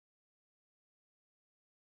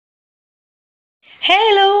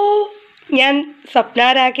Hello, ഞാൻ സ്വപ്ന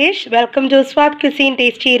Rakesh. Welcome to സ്വാദ് cuisine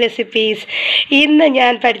tasty recipes. ഇന്ന്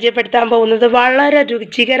ഞാൻ പരിചയപ്പെടുത്താൻ പോകുന്നത് വളരെ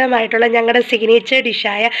രുചികരമായിട്ടുള്ള ഞങ്ങളുടെ signature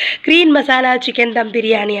ഡിഷായ green masala chicken dum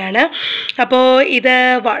ബിരിയാണിയാണ്. അപ്പോൾ ഇത്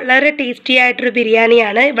വളരെ ടേസ്റ്റി ആയിട്ടൊരു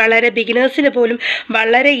ബിരിയാണിയാണ്. വളരെ ബിഗിനേഴ്സിന് പോലും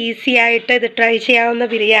വളരെ ഈസി ആയിട്ട് ഇത് ട്രൈ ചെയ്യാവുന്ന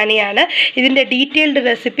ബിരിയാണിയാണ്. ഇതിൻ്റെ ഡീറ്റെയിൽഡ്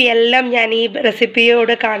റെസിപ്പി എല്ലാം ഞാൻ ഈ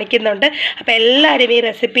റെസിപ്പിയോട് കാണിക്കുന്നുണ്ട്. അപ്പോൾ എല്ലാവരും ഈ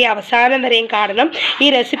റെസിപ്പി അവസാനം വരെയും കാണണം. ഈ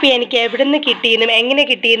റെസിപ്പി എനിക്ക് എവിടെ നിന്ന് കിട്ടിയെന്നും എങ്ങനെ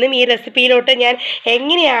കിട്ടിയെന്നും ഈ റെസിപ്പിയിലോട്ട് ഞാൻ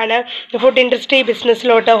എങ്ങനെയാണ് ഫുഡ് ഇൻഡസ്ട്രി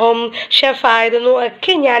ബിസിനസ്സിലോട്ട് ഹോം ഷെഫ് ആയതെന്നും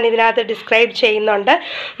ഒക്കെ ഞാൻ ഇതിനകത്ത് ഡിസ്ക്രൈബ് ചെയ്യുന്നുണ്ട്.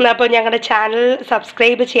 അപ്പോൾ ഞങ്ങളുടെ ചാനൽ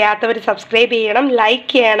സബ്സ്ക്രൈബ് ചെയ്യാത്തവർ സബ്സ്ക്രൈബ് ചെയ്യണം, ലൈക്ക്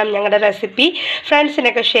ചെയ്യണം, ഞങ്ങളുടെ റെസിപ്പി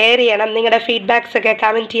ഫ്രണ്ട്സിനൊക്കെ ഷെയർ ചെയ്യണം, നിങ്ങളുടെ ഫീഡ്ബാക്സ് ഒക്കെ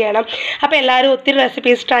കമൻറ്റ് ചെയ്യണം. അപ്പോൾ എല്ലാവരും ഒത്തിരി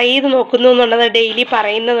റെസിപ്പീസ് ട്രൈ ചെയ്ത് നോക്കുന്നു എന്നുള്ളത് ഡെയിലി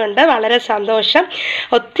പറയുന്നതുണ്ട്. വളരെ സന്തോഷം,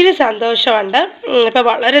 ഒത്തിരി സന്തോഷമുണ്ട്. ഇപ്പോൾ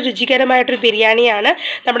വളരെ രുചികരമായിട്ടൊരു ബിരിയാണിയാണ്.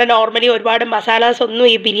 നമ്മുടെ നോർമലി ഒരുപാട് മസാലാസ് ഒന്നും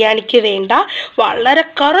ഈ ബിരിയാണിക്ക് വേണ്ട. വളരെ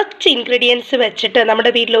കുറച്ച് ഇൻഗ്രീഡിയൻസ് വെച്ചിട്ട് നമ്മുടെ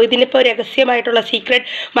വീട്ടിലോ ഇതിനിപ്പോൾ രഹസ്യമായിട്ടുള്ള സീക്രട്ട്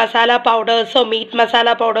മസാല പൗഡേഴ്സോ മീറ്റ്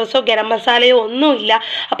മസാല പൗഡേഴ്സോ ഗരം മസാലയോ ഒന്നുമില്ല.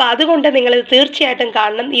 അപ്പോൾ അതുകൊണ്ട് നിങ്ങൾ തീർച്ചയായിട്ടും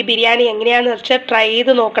കാണണം. ഈ ബിരിയാണി എങ്ങനെയാണെന്ന് വെച്ചാൽ ട്രൈ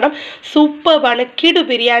ചെയ്ത് നോക്കണം. സൂപ്പർബാണ്, കിടു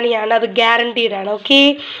ബിരിയാണിയാണ്, അത് ഗ്യാരണ്ടീഡ് ആണ്. ഓക്കെ,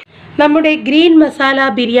 നമ്മുടെ ഗ്രീൻ മസാല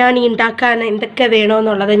ബിരിയാണി ഉണ്ടാക്കാൻ എന്തൊക്കെ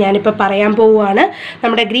വേണമെന്നുള്ളത് ഞാനിപ്പോൾ പറയാൻ പോവുകയാണ്.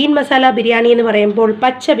 നമ്മുടെ ഗ്രീൻ മസാല ബിരിയാണി എന്ന് പറയുമ്പോൾ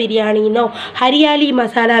പച്ച ബിരിയാണി എന്നോ ഹരിയാലി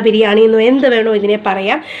മസാല ബിരിയാണി എന്നോ എന്ത് വേണോ ഇതിനെ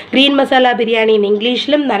പറയാം. ഗ്രീൻ മസാല ബിരിയാണി എന്ന്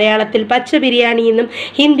ഇംഗ്ലീഷിലും മലയാളത്തിൽ പച്ച ബിരിയാണി എന്നും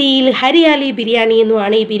ഹിന്ദിയിൽ ഹരിയാലി ബിരിയാണി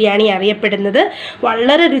എന്നുമാണ് ഈ ബിരിയാണി അറിയപ്പെടുന്നത്.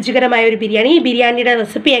 വളരെ രുചികരമായ ഒരു ബിരിയാണി. ഈ ബിരിയാണിയുടെ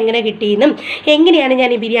റെസിപ്പി എങ്ങനെ കിട്ടിയെന്നും എങ്ങനെയാണ് ഞാൻ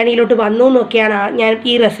ഈ ബിരിയാണിയിലോട്ട് വന്നു എന്നൊക്കെയാണ് ഞാൻ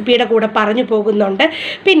ഈ റെസിപ്പിയുടെ കൂടെ പറഞ്ഞു പോകുന്നുണ്ട്.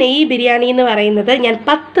 പിന്നെ ഈ ബിരിയാണി എന്ന് പറയുന്നത് ഞാൻ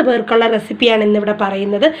 10 പേർക്കുള്ള റെസിപ്പിയാണ് ഇന്നിവിടെ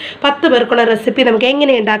പറയുന്നത്. 10 പേർക്കുള്ള റെസിപ്പി നമുക്ക്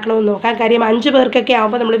എങ്ങനെ ഉണ്ടാക്കണമെന്ന് നോക്കാം. കാര്യം 5 പേർക്കൊക്കെ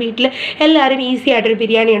ആകുമ്പോൾ നമ്മൾ വീട്ടിൽ എല്ലാവരും ഈസി ആയിട്ടൊരു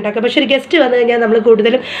ബിരിയാണി ഉണ്ടാക്കും. പക്ഷേ ഒരു ഗസ്റ്റ് വന്നു കഴിഞ്ഞാൽ നമ്മൾ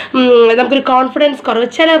കൂടുതലും നമുക്കൊരു കോൺഫിഡൻസ് കുറവ്,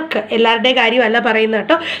 ചിലർക്ക്, എല്ലാവരുടെയും കാര്യമല്ല പറയുന്നത്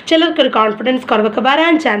കേട്ടോ, ചിലർക്കൊരു കോൺഫിഡൻസ് കുറവൊക്കെ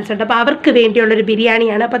വരാൻ ചാൻസ് ഉണ്ട്. അപ്പോൾ അവർക്ക് വേണ്ടിയുള്ളൊരു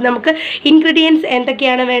ബിരിയാണിയാണ്. അപ്പം നമുക്ക് ഇൻഗ്രീഡിയൻസ്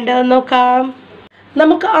എന്തൊക്കെയാണ് വേണ്ടതെന്ന് നോക്കാം.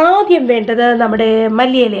 നമുക്ക് ആദ്യം വേണ്ടത് നമ്മുടെ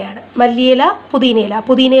മല്ലിയിലയാണ്. മല്ലിയില, പുതിനയില.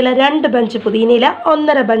 2 ബഞ്ച് പുതിനയില,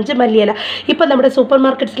 1.5 ബഞ്ച് മല്ലിയില. ഇപ്പം നമ്മുടെ സൂപ്പർ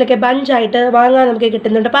മാർക്കറ്റ്സിലൊക്കെ ബഞ്ചായിട്ട് വാങ്ങാൻ നമുക്ക്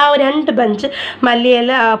കിട്ടുന്നുണ്ട്. അപ്പോൾ ആ 2 ബഞ്ച്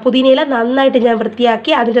മല്ലിയില, പുതിനയില നന്നായിട്ട് ഞാൻ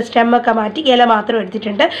വൃത്തിയാക്കി അതിൻ്റെ സ്റ്റെമ്മൊക്കെ മാറ്റി ഇല മാത്രം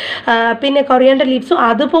എടുത്തിട്ടുണ്ട്. പിന്നെ കൊറിയാണ്ടർ ലീവ്സും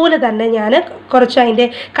അതുപോലെ തന്നെ ഞാൻ കുറച്ച് അതിൻ്റെ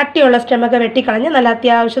കട്ടിയുള്ള സ്റ്റെമ്മൊക്കെ വെട്ടിക്കളഞ്ഞ് നല്ല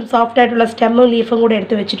അത്യാവശ്യം സോഫ്റ്റ് ആയിട്ടുള്ള സ്റ്റെമ്മും ലീഫും കൂടെ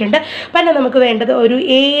എടുത്ത് വെച്ചിട്ടുണ്ട്. പിന്നെ നമുക്ക് വേണ്ടത് ഒരു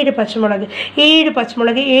 7 പച്ചമുളക്,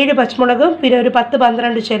 7 പച്ചമുളകും പിന്നെ ഒരു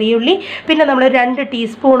 10-12 ചെറിയുള്ളി, പിന്നെ നമ്മൾ 2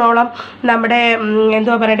 ടീസ്പൂണോളം നമ്മുടെ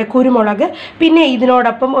എന്തുവാ പറയണ്ടേ കുരുമുളക്, പിന്നെ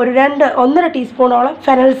ഇതിനോടൊപ്പം ഒരു 1.5 ടീസ്പൂണോളം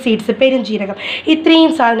ഫെനൽ സീഡ്സ്, പെരുംജീരകം.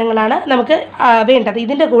 ഇത്രയും സാധനങ്ങളാണ് നമുക്ക് വേണ്ടത്.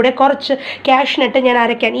 ഇതിൻ്റെ കൂടെ കുറച്ച് കാഷ്നട്ട് ഞാൻ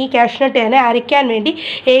അരയ്ക്കാൻ, ഈ കാഷ്നട്ട് തന്നെ അരയ്ക്കാൻ വേണ്ടി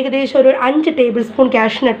ഏകദേശം ഒരു 5 ടേബിൾ സ്പൂൺ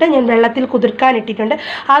കാഷ്നട്ട് ഞാൻ വെള്ളത്തിൽ കുതിർക്കാൻ ഇട്ടിട്ടുണ്ട്.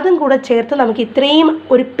 അതും കൂടെ ചേർത്ത് നമുക്ക് ഇത്രയും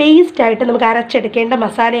ഒരു പേസ്റ്റായിട്ട് നമുക്ക് അരച്ചെടുക്കേണ്ട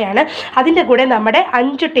മസാലയാണ്. അതിൻ്റെ കൂടെ നമ്മുടെ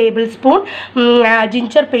 5 ടേബിൾ സ്പൂൺ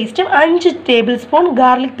ജിഞ്ചർ പേസ്റ്റും 5 ടേബിൾ സ്പൂൺ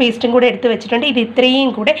ഗാർലിക് പേസ്റ്റും കൂടെ എടുത്ത് വെച്ചിട്ടുണ്ട്. ഇത് ഇത്രയും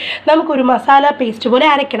കൂടെ നമുക്കൊരു മസാല പേസ്റ്റ് പോലെ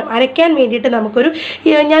അരയ്ക്കണം. അരയ്ക്കാൻ വേണ്ടിയിട്ട്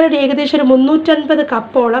ഞാനൊരു ഏകദേശം ഒരു 350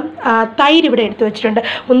 കപ്പോളം തൈര് ഇവിടെ എടുത്ത് വെച്ചിട്ടുണ്ട്.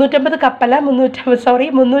 350 കപ്പല്ല, 350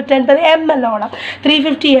 ml ഓളം,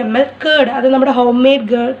 350 ml കേട്. അത് നമ്മുടെ ഹോം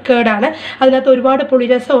മെയ്ഡ് കേടാണ്. അതിനകത്ത് ഒരുപാട്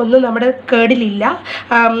പുളിരസം ഒന്നും നമ്മുടെ കേടിലില്ല.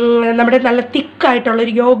 നമ്മുടെ നല്ല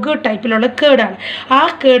തിക്കായിട്ടുള്ളൊരു യോഗേർട്ട് ടൈപ്പിലുള്ള കേടാണ്. ആ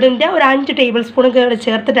കേടിൻ്റെ ഒരു 5 ടേബിൾ സ്പൂൺ കേട്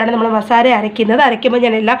ചേർത്തിട്ടാണ് നമ്മൾ മസാല അരയ്ക്കുന്നത്. അരയ്ക്കുമ്പോൾ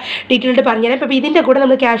ഞാൻ എല്ലാം ഡീറ്റെയിൽഡ് പറഞ്ഞുതരാം. അപ്പോൾ ഇതിൻ്റെ കൂടെ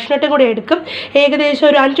നമ്മൾ കാഷ്നട്ടും കൂടെ എടുക്കും. ഏകദേശം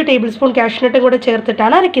ഒരു 5 ടേബിൾ സ്പൂൺ കാഷ്നട്ടും കൂടെ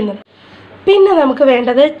ചേർത്തിട്ടാണ് അരയ്ക്കുന്നത്. പിന്നെ നമുക്ക്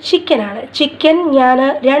വേണ്ടത് ചിക്കനാണ്. ചിക്കൻ ഞാൻ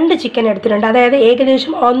 2 ചിക്കൻ എടുത്തിട്ടുണ്ട്. അതായത്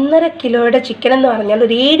ഏകദേശം 1.5 കിലോയുടെ ചിക്കൻ എന്ന് പറഞ്ഞാൽ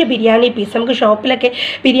ഒരു 7 ബിരിയാണി പീസ്. നമുക്ക് ഷോപ്പിലൊക്കെ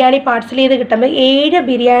ബിരിയാണി പാർസൽ ചെയ്ത് കിട്ടുമ്പോൾ 7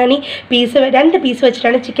 ബിരിയാണി പീസ്, 2 പീസ്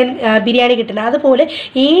വെച്ചിട്ടാണ് ചിക്കൻ ബിരിയാണി കിട്ടുന്നത്. അതുപോലെ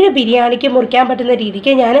 7 ബിരിയാണിക്ക് മുറിക്കാൻ പറ്റുന്ന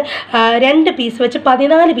രീതിക്ക് ഞാൻ 2 പീസ് വെച്ച്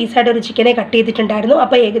 14 പീസായിട്ട് ഒരു ചിക്കനെ കട്ട് ചെയ്തിട്ടുണ്ടായിരുന്നു.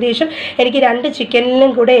 അപ്പോൾ ഏകദേശം എനിക്ക് 2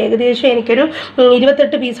 ചിക്കനിലും കൂടെ ഏകദേശം എനിക്കൊരു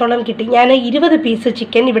 28 പീസോളം കിട്ടി. ഞാൻ 20 പീസ്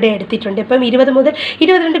ചിക്കൻ ഇവിടെ എടുത്തിട്ടുണ്ട്. ഇപ്പം 20 മുതൽ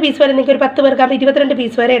 22 പീസ് വരെ നിങ്ങൾക്ക് ഒരു 10 പേർക്കാകുമ്പോൾ 22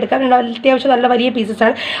 പീസ് വരെ എടുക്കാം. അത്യാവശ്യം നല്ല വലിയ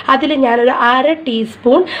പീസസാണ്. അതിൽ ഞാനൊരു 1/2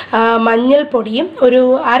 ടീസ്പൂൺ മഞ്ഞൾപ്പൊടിയും ഒരു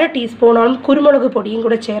 1/2 ടീസ്പൂണോളം കുരുമുളക് പൊടിയും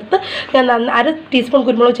കൂടെ ചേർത്ത് ഞാൻ 1/2 ടീസ്പൂൺ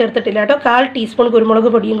കുരുമുളക് ചേർത്തിട്ടില്ല കേട്ടോ, 1/4 ടീസ്പൂൺ കുരുമുളക്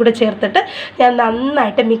പൊടിയും കൂടെ ചേർത്തിട്ട് ഞാൻ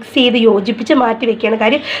നന്നായിട്ട് മിക്സ് ചെയ്ത് യോജിപ്പിച്ച് മാറ്റി വെക്കുകയാണ്.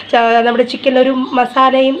 കാര്യം നമ്മുടെ ചിക്കനിലൊരു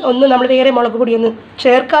മസാലയും ഒന്നും നമ്മൾ വേറെ മുളക് പൊടിയൊന്നും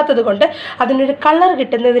ചേർക്കാത്തത് കൊണ്ട് അതിനൊരു കളർ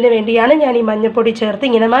കിട്ടുന്നതിന് വേണ്ടിയാണ് ഞാൻ ഈ മഞ്ഞൾപ്പൊടി ചേർത്ത്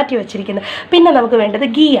ഇങ്ങനെ മാറ്റി വെച്ചിരിക്കുന്നത്. പിന്നെ നമുക്ക് വേണ്ടത്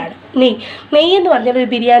ഗീയാണ്, നെയ്യ് എന്ന് പറഞ്ഞാൽ ഒരു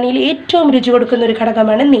ബിരിയാണിയിൽ ഏറ്റവും രുചി കൊടുക്കുന്ന ഒരു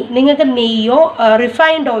ഘടകമാണ് നെയ്യ്. നിങ്ങൾക്ക് നെയ്യോ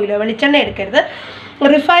റിഫൈൻഡ് ഓയിലോ, വെളിച്ചെണ്ണ എടുക്കരുത്,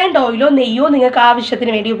 റിഫൈൻഡ് ഓയിലോ നെയ്യോ നിങ്ങൾക്ക്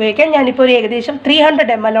ആവശ്യത്തിന് വേണ്ടി ഉപയോഗിക്കാം. ഞാനിപ്പോൾ ഒരു ഏകദേശം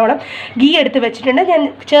 300 ml ഗീ എടുത്ത് വെച്ചിട്ടുണ്ട്. ഞാൻ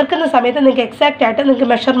ചേർക്കുന്ന സമയത്ത് നിങ്ങൾക്ക് എക്സാക്റ്റ് ആയിട്ട് നിങ്ങൾക്ക്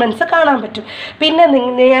മെഷർമെൻറ്റ്സ് കാണാൻ പറ്റും. പിന്നെ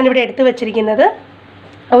ഞാനിവിടെ എടുത്ത് വെച്ചിരിക്കുന്നത്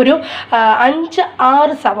ഒരു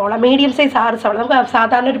 5-6 സവോള, മീഡിയം സൈസ് 6 സവോള. നമുക്ക്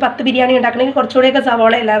സാധാരണ ഒരു 10 ബിരിയാണി ഉണ്ടാക്കണമെങ്കിൽ കുറച്ചുകൂടെയൊക്കെ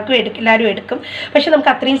സവോള എല്ലാവരും എടുക്കും. പക്ഷേ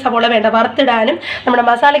നമുക്ക് അത്രയും സവോള വേണ്ട. വറുത്തിടാനും നമ്മുടെ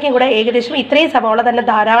മസാലയ്ക്കും കൂടെ ഏകദേശം ഇത്രയും സവോള തന്നെ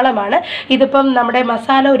ധാരാളമാണ്. ഇതിപ്പം നമ്മുടെ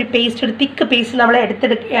മസാല ഒരു പേസ്റ്റ്, ഒരു തിക്ക് പേസ്റ്റ് നമ്മൾ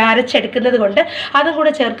അരച്ചെടുക്കുന്നത് കൊണ്ട് അതും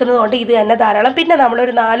കൂടെ ചേർക്കുന്നത് കൊണ്ട് ഇത് തന്നെ ധാരാളം. പിന്നെ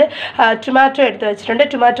നമ്മളൊരു 4 ടൊമാറ്റോ എടുത്ത് വെച്ചിട്ടുണ്ട്.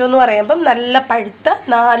 ടൊമാറ്റോ എന്ന് പറയുമ്പം നല്ല പഴുത്ത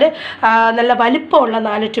 4 നല്ല വലിപ്പമുള്ള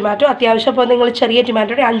 4 ടൊമാറ്റോ. അത്യാവശ്യം ഇപ്പോൾ നിങ്ങൾ ചെറിയ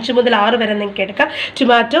ടൊമാറ്റോയുടെ 5 മുതൽ 6 വരെ നിങ്ങൾക്ക് എടുക്കാം.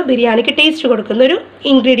 ടൊമാറ്റോ ബിരിയാണിക്ക് ടേസ്റ്റ് കൊടുക്കുന്ന ഒരു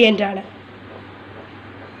ഇൻഗ്രീഡിയൻ്റ് ആണ്.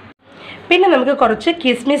 പിന്നെ നമുക്ക് കുറച്ച്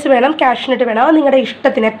കിസ്മിസ് വേണം, കാഷ്നട്ട് വേണം. അത് നിങ്ങളുടെ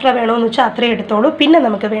ഇഷ്ടത്തിന് എത്ര വേണമെന്ന് വെച്ചാൽ അത്രയും എടുത്തോളൂ. പിന്നെ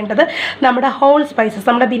നമുക്ക് വേണ്ടത് നമ്മുടെ ഹോൾ സ്പൈസസ്,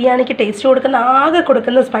 നമ്മുടെ ബിരിയാണിക്ക് ടേസ്റ്റ് കൊടുക്കുന്ന ആകെ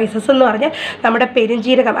കൊടുക്കുന്ന സ്പൈസസ് എന്ന് പറഞ്ഞാൽ നമ്മുടെ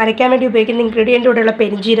പെരുംജീരകം, അരയ്ക്കാൻ വേണ്ടി ഉപയോഗിക്കുന്ന ഇൻഗ്രീഡിയൻ്റ് കൂടെയുള്ള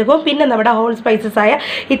പെരുംജീരകവും പിന്നെ നമ്മുടെ ഹോൾ സ്പൈസസ് ആയ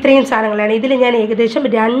ഇത്രയും സാധനങ്ങളാണ്. ഇതിൽ ഞാൻ ഏകദേശം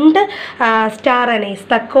 2 സ്റ്റാർ അനൈസ്,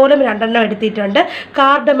 തക്കോലം 2 എടുത്തിട്ടുണ്ട്.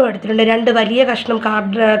 കാർഡമം എടുത്തിട്ടുണ്ട്, 2 വലിയ കഷ്ണം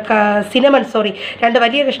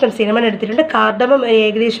വലിയ കഷ്ണം സിനമൺ എടുത്തിട്ടുണ്ട്. കാർഡമം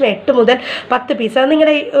ഏകദേശം 8 മുതൽ 10 പീസ്. അത്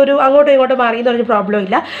നിങ്ങളുടെ ഒരു അങ്ങോട്ടും ഇങ്ങോട്ട് മാറിയെന്ന് പറഞ്ഞ പ്രോബ്ലം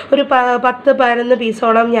ഇല്ല. ഒരു 10-11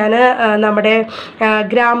 പീസോളം ഞാൻ നമ്മുടെ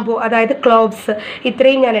ഗ്രാമ്പൂ, അതായത് ക്ലോവ്സ്,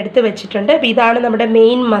 ഇത്രയും ഞാൻ എടുത്ത് വെച്ചിട്ടുണ്ട്. ഇതാണ് നമ്മുടെ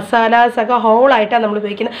മെയിൻ മസാലാസ് ഒക്കെ ഹോളായിട്ടാണ് നമ്മൾ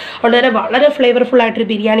ഉപയോഗിക്കുന്നത്. അതുകൊണ്ട് തന്നെ വളരെ ഫ്ലേവർഫുൾ ആയിട്ടൊരു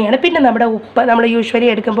ബിരിയാണിയാണ്. പിന്നെ നമ്മുടെ ഉപ്പ്, നമ്മൾ യൂഷ്വലി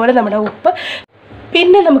എടുക്കും പോലെ നമ്മുടെ ഉപ്പ്.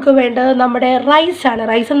 പിന്നെ നമുക്ക് വേണ്ടത് നമ്മുടെ റൈസാണ്.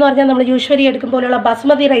 റൈസ് എന്ന് പറഞ്ഞാൽ നമ്മൾ യൂഷ്വലി എടുക്കുമ്പോഴുള്ള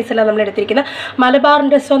ബസ്മതി റൈസല്ല നമ്മൾ എടുത്തിരിക്കുന്നത്.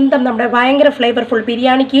 മലബാറിൻ്റെ സ്വന്തം നമ്മുടെ ഭയങ്കര ഫ്ലേവർഫുൾ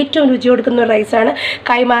ബിരിയാണിക്ക് ഏറ്റവും രുചി കൊടുക്കുന്ന ഒരു റൈസാണ്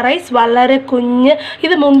കൈമ റൈസ്. വളരെ കുഞ്ഞ്,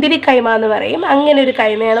 ഇത് മുന്തിരി കൈമ എന്ന് പറയും, അങ്ങനെ ഒരു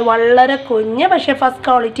കൈമയാണ്. വളരെ കുഞ്ഞ് പക്ഷേ ഫസ്റ്റ്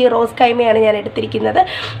ക്വാളിറ്റി റോസ് കൈമയാണ് ഞാൻ എടുത്തിരിക്കുന്നത്.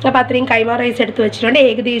 അപ്പോൾ അത്രയും കൈമ റൈസ് എടുത്ത് വെച്ചിട്ടുണ്ട്.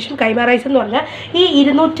 ഏകദേശം കൈമ റൈസ് എന്ന് പറഞ്ഞാൽ ഈ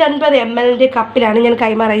 250 ml കപ്പിലാണ് ഞാൻ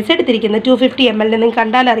കൈമ റൈസ് എടുത്തിരിക്കുന്നത്. 250 ml നിങ്ങൾക്ക്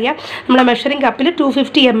കണ്ടാലറിയാം. നമ്മുടെ മെഷറിംഗ് കപ്പിൽ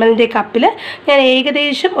 250 ml കപ്പിൽ ഞാൻ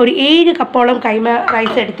ഏകദേശം ഒരു 7 കപ്പോളം കൈമ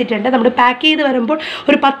റൈസ് എടുത്തിട്ടുണ്ട്. നമ്മൾ പാക്ക് ചെയ്ത് വരുമ്പോൾ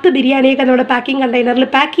ഒരു 10 ബിരിയാണിയൊക്കെ നമ്മുടെ പാക്കിംഗ് കണ്ടെയ്നറിൽ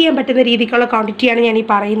പാക്ക് ചെയ്യാൻ പറ്റുന്ന രീതിക്കുള്ള ക്വാണ്ടിറ്റിയാണ് ഞാൻ ഈ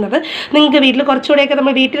പറയുന്നത്. നിങ്ങൾക്ക് വീട്ടിൽ കുറച്ചുകൂടെയൊക്കെ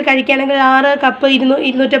നമ്മൾ വീട്ടിൽ കഴിക്കുകയാണെങ്കിൽ 6 കപ്പ്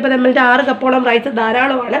 250 ml 6 കപ്പോളം റൈസ്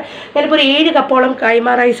ധാരാളമാണ്. ഞാനിപ്പോൾ ഒരു 7 കപ്പോളം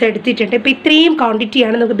കൈമ റൈസ് എടുത്തിട്ടുണ്ട്. ഇപ്പോൾ ഇത്രയും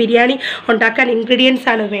ക്വാണ്ടിറ്റിയാണ് നമുക്ക് ബിരിയാണി ഉണ്ടാക്കാൻ ഇൻഗ്രീഡിയൻസ്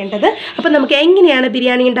ആണ് വേണ്ടത്. അപ്പോൾ നമുക്ക് എങ്ങനെയാണ്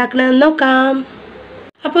ബിരിയാണി ഉണ്ടാക്കണമെന്ന് നോക്കാം.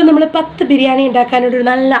 അപ്പോൾ നമ്മൾ 10 ബിരിയാണി ഉണ്ടാക്കാനൊരു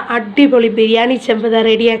നല്ല അടിപൊളി ബിരിയാണി ചെമ്പ്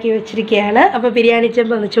റെഡിയാക്കി വെച്ചിരിക്കുകയാണ്. അപ്പോൾ ബിരിയാണി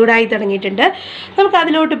ചെമ്പ് ഒന്ന് ചൂടായി തുടങ്ങിയിട്ടുണ്ട്. നമുക്ക്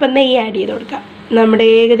അതിലോട്ട് ഇപ്പം നെയ്യ് ആഡ് ചെയ്ത് കൊടുക്കാം. നമ്മുടെ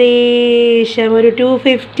ഏകദേശം ഒരു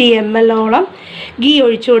 250 ml ഗീ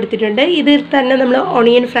ഒഴിച്ചു കൊടുത്തിട്ടുണ്ട്. ഇതിൽ തന്നെ നമ്മൾ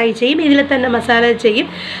ഓണിയൻ ഫ്രൈ ചെയ്യും, ഇതിൽ തന്നെ മസാല ചെയ്യും.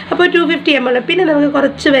 അപ്പോൾ 250 ml. പിന്നെ നമുക്ക്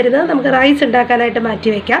കുറച്ച് വരുന്നത് നമുക്ക് റൈസ് ഉണ്ടാക്കാനായിട്ട്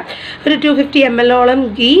മാറ്റി വയ്ക്കാം. ഒരു 250 ml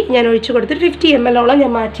ഗീ ഞാൻ ഒഴിച്ചു കൊടുത്തിട്ട് 50 ml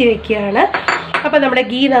ഞാൻ മാറ്റി വയ്ക്കുകയാണ്. അപ്പോൾ നമ്മുടെ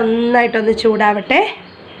ഗീ നന്നായിട്ടൊന്ന് ചൂടാവട്ടെ.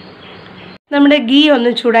 നമ്മുടെ ഗീ ഒന്ന്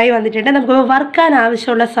ചൂടായി വന്നിട്ടുണ്ട്. നമുക്ക് വറുക്കാൻ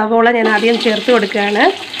ആവശ്യമുള്ള സവോള ഞാൻ ആദ്യം ചേർത്ത് കൊടുക്കുകയാണ്.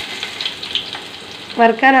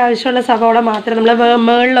 വറുക്കാൻ ആവശ്യമുള്ള സവോള മാത്രം നമ്മൾ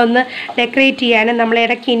മുകളിലൊന്ന് ഡെക്കറേറ്റ് ചെയ്യാനും നമ്മൾ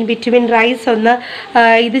ഇടയ്ക്ക് ഇൻ ബിറ്റ്വീൻ റൈസ് ഒന്ന്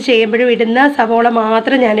ഇത് ചെയ്യുമ്പോഴും ഇടുന്ന സവോള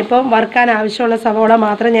മാത്രം ഞാനിപ്പോൾ വറുക്കാൻ ആവശ്യമുള്ള സവോള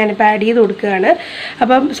മാത്രം ഞാനിപ്പോൾ ആഡ് ചെയ്ത് കൊടുക്കുകയാണ്.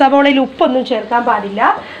 അപ്പം സവോളയിൽ ഉപ്പൊന്നും ചേർക്കാൻ പാടില്ല.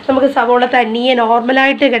 നമുക്ക് സവോള തനിയെ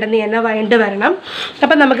നോർമലായിട്ട് കിടന്ന് തന്നെ വഴണ്ട് വരണം.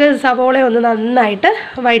 അപ്പം നമുക്ക് സവോള ഒന്ന് നന്നായിട്ട്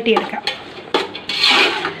വഴറ്റിയെടുക്കാം.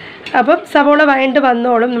 അപ്പം സവോള വഴണ്ട്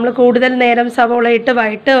വന്നോളും. നമ്മൾ കൂടുതൽ നേരം സവോള ഇട്ട്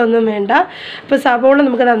വഴട്ട് ഒന്നും വേണ്ട. അപ്പോൾ സവോള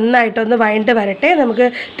നമുക്ക് നന്നായിട്ടൊന്ന് വഴണ്ട് വരട്ടെ. നമുക്ക്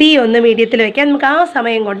തീ ഒന്ന് മീഡിയത്തിൽ വയ്ക്കാം. നമുക്ക് ആ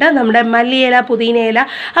സമയം കൊണ്ട് നമ്മുടെ മല്ലിയില, പുതിനയില,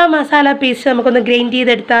 ആ മസാല പീസ് നമുക്കൊന്ന് ഗ്രൈൻഡ്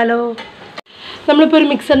ചെയ്തെടുത്താലോ. നമ്മളിപ്പോൾ ഒരു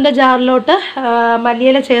മിക്സറിൻ്റെ ജാറിലോട്ട്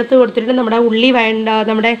മല്ലിയില ചേർത്ത് കൊടുത്തിട്ട് നമ്മുടെ ഉള്ളി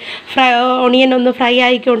നമ്മുടെ ഓണിയൻ ഒന്ന് ഫ്രൈ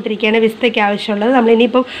ആയിക്കൊണ്ടിരിക്കുകയാണ്. വിസ്തയ്ക്ക് ആവശ്യമുള്ളത്.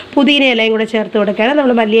 നമ്മളിനിയിപ്പം പുതിനയിലയും കൂടെ ചേർത്ത് കൊടുക്കുകയാണ്.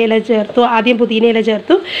 നമ്മൾ മല്ലിയില ചേർത്തു, ആദ്യം പുതിനയില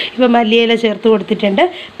ചേർത്തു, ഇപ്പം മല്ലിയില ചേർത്ത് കൊടുത്തിട്ടുണ്ട്.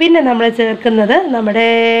 പിന്നെ നമ്മൾ ചേർക്കുന്നത് നമ്മുടെ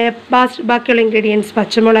ബാക്കിയുള്ള ഇൻഗ്രീഡിയൻസ്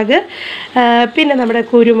പച്ചമുളക്, പിന്നെ നമ്മുടെ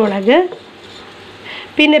കുരുമുളക്,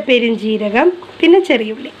 പിന്നെ പെരുംജീരകം, പിന്നെ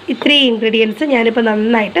ചെറിയുള്ളി. ഇത്രയും ഇൻഗ്രീഡിയൻസ് ഞാനിപ്പോൾ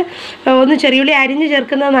നന്നായിട്ട് ഒന്ന് ചെറിയുള്ളി അരിഞ്ഞ്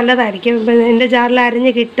ചേർക്കുന്നത് നല്ലതായിരിക്കും. ഇപ്പം എൻ്റെ ജാറിൽ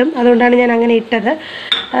അരിഞ്ഞ് കിട്ടും, അതുകൊണ്ടാണ് ഞാൻ അങ്ങനെ ഇട്ടത്.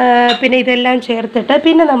 പിന്നെ ഇതെല്ലാം ചേർത്തിട്ട്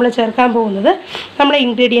പിന്നെ നമ്മൾ ചേർക്കാൻ പോകുന്നത് നമ്മുടെ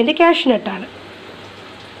ഇൻഗ്രീഡിയൻറ്റ് കാഷ്നട്ടാണ്.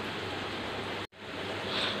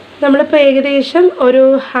 നമ്മളിപ്പോൾ ഏകദേശം ഒരു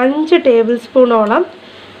 5 ടേബിൾ സ്പൂണോളം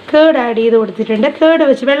കേട് ആഡ് ചെയ്ത് കൊടുത്തിട്ടുണ്ട്. കേട്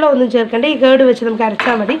വെച്ച് വെള്ളമൊന്നും ചേർക്കേണ്ട, ഈ കേട് വെച്ച് നമുക്ക്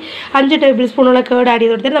അരച്ചാൽ മതി. 5 ടേബിൾ സ്പൂണുള്ള കേട് ആഡ്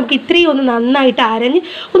ചെയ്ത് കൊടുത്തിട്ട് നമുക്ക് ഇത്രയും ഒന്ന് നന്നായിട്ട് അരഞ്ഞ്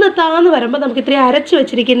ഒന്ന് താന്ന് വരുമ്പോൾ നമുക്ക് ഇത്രയും അരച്ച്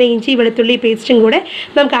വെച്ചിരിക്കുന്ന ഇഞ്ചി വെളുത്തുള്ളി പേസ്റ്റും കൂടെ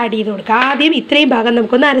നമുക്ക് ആഡ് ചെയ്ത് കൊടുക്കാം. ആദ്യം ഇത്രയും ഭാഗം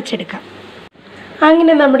നമുക്കൊന്ന് അരച്ചെടുക്കാം.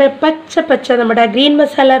 അങ്ങനെ നമ്മുടെ പച്ച നമ്മുടെ ഗ്രീൻ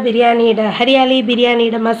മസാല ബിരിയാണിയുടെ ഹരിയാലി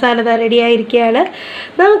ബിരിയാണിയുടെ മസാല റെഡി ആയിരിക്കുകയാണ്.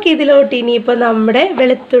 നമുക്കിതിലോട്ട് ഇനിയിപ്പോൾ നമ്മുടെ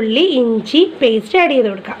വെളുത്തുള്ളി ഇഞ്ചി പേസ്റ്റ് ആഡ് ചെയ്ത്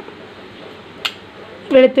കൊടുക്കാം.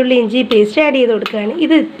 വെളുത്തുള്ളി ഇഞ്ചി പേസ്റ്റ് ആഡ് ചെയ്ത് കൊടുക്കുകയാണ്.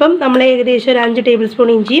 ഇതിപ്പം നമ്മൾ ഏകദേശം ഒരു 5 ടേബിൾ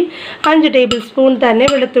സ്പൂൺ ഇഞ്ചിയും 5 ടേബിൾ സ്പൂൺ തന്നെ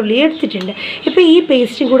വെളുത്തുള്ളി എടുത്തിട്ടുണ്ട്. ഇപ്പോൾ ഈ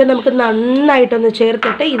പേസ്റ്റും കൂടെ നമുക്ക് നന്നായിട്ടൊന്ന്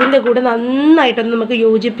ചേർത്തിട്ട് ഇതിൻ്റെ കൂടെ നന്നായിട്ടൊന്ന് നമുക്ക്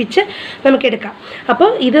യോജിപ്പിച്ച് നമുക്കെടുക്കാം.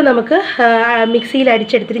 അപ്പോൾ ഇത് നമുക്ക് മിക്സിയിൽ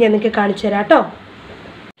അടിച്ചെടുത്തിട്ട് ഞാൻ നിങ്ങൾക്ക് കാണിച്ചു തരാം കേട്ടോ.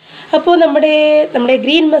 അപ്പോൾ നമ്മുടെ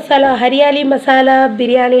ഗ്രീൻ മസാല ഹരിയാലി മസാല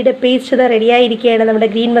ബിരിയാണിയുടെ പേസ്റ്റ് ഇത് റെഡിയായിരിക്കുകയാണ്. നമ്മുടെ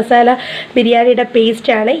ഗ്രീൻ മസാല ബിരിയാണിയുടെ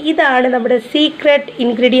പേസ്റ്റാണ്. ഇതാണ് നമ്മുടെ സീക്രട്ട്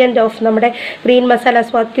ഇൻഗ്രീഡിയൻറ്റ് ഓഫ് നമ്മുടെ ഗ്രീൻ മസാല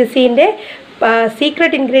സ്വാദ് ക്യുസീൻ്റെ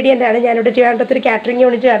സീക്രട്ട് ഇൻഗ്രീഡിയൻ്റ് ആണ്. ഞാനിവിടെ ട്രിവാൻഡ്രത്ത് ഒരു കാറ്ററിംഗ്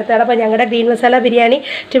യൂണിറ്റ് നടത്തുകയാണ്. അപ്പോൾ ഞങ്ങളുടെ ഗ്രീൻ മസാല ബിരിയാണി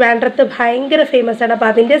ട്രിവാൻഡ്രത്ത് ഭയങ്കര ഫേമസ് ആണ്. അപ്പോൾ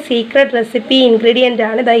അതിൻ്റെ സീക്രട്ട് റെസിപ്പി ഇൻഗ്രീഡിയൻ്റ്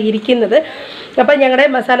ആണ് ഇതാ ഇരിക്കുന്നത്. അപ്പോൾ ഞങ്ങളുടെ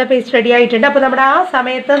മസാല പേസ്റ്റ് റെഡി ആയിട്ടുണ്ട്. അപ്പോൾ നമ്മുടെ ആ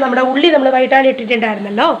സമയത്ത് നമ്മുടെ ഉള്ളി നമ്മൾ വൈകിട്ടാണ്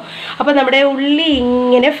ഇട്ടിട്ടുണ്ടായിരുന്നല്ലോ. അപ്പോൾ നമ്മുടെ ഉള്ളി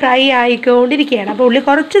ഇങ്ങനെ ഫ്രൈ ആയിക്കൊണ്ടിരിക്കുകയാണ്. അപ്പോൾ ഉള്ളി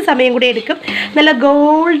കുറച്ച് സമയം കൂടി എടുക്കും. നല്ല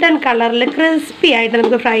ഗോൾഡൻ കളറിൽ ക്രിസ്പി ആയിട്ട്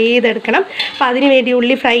നമുക്ക് ഫ്രൈ ചെയ്തെടുക്കണം. അപ്പോൾ അതിന് വേണ്ടി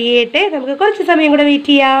ഉള്ളി ഫ്രൈ ചെയ്തിട്ട് നമുക്ക് കുറച്ച് സമയം കൂടെ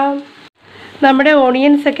വെയിറ്റ് ചെയ്യാം. നമ്മുടെ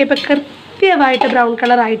ഓണിയൻസൊക്കെ ഇപ്പോൾ കൃത്യമായിട്ട് ബ്രൗൺ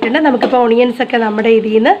കളർ ആയിട്ടുണ്ട്. നമുക്കിപ്പോൾ ഓണിയൻസൊക്കെ നമ്മുടെ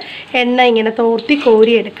ഇതിൽ നിന്ന് എണ്ണ ഇങ്ങനെ തോർത്തി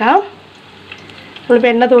കോരിയെടുക്കാം.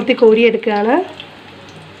 നമ്മളിപ്പോൾ എണ്ണ തോർത്തി കോരിയെടുക്കുകയാണ്.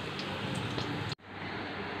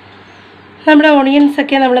 നമ്മുടെ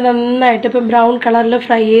ഓണിയൻസൊക്കെ നമ്മൾ നന്നായിട്ട് ഇപ്പം ബ്രൗൺ കളറിൽ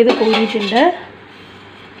ഫ്രൈ ചെയ്ത് കോരിയിട്ടുണ്ട്.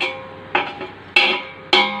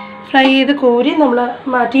 ഫ്രൈ ചെയ്ത് കോരി നമ്മൾ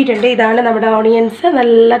മാറ്റിയിട്ടുണ്ട്. ഇതാണ് നമ്മുടെ ഓണിയൻസ്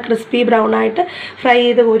നല്ല ക്രിസ്പി ബ്രൗൺ ആയിട്ട് ഫ്രൈ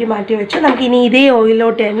ചെയ്ത് കോരി മാറ്റി വെച്ചു. നമുക്ക് ഇനി ഇതേ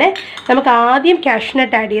ഓയിലോട്ട് തന്നെ നമുക്ക് ആദ്യം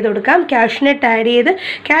കാഷ്നട്ട് ആഡ് ചെയ്ത് കൊടുക്കാം. കാഷ്നട്ട് ആഡ് ചെയ്ത്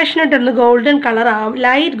കാഷ്നട്ട് ഒന്ന് ഗോൾഡൻ കളർ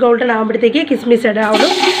ലൈറ്റ് ഗോൾഡൻ ആകുമ്പോഴത്തേക്ക് കിസ്മിസ് ഇടാവുള്ളൂ,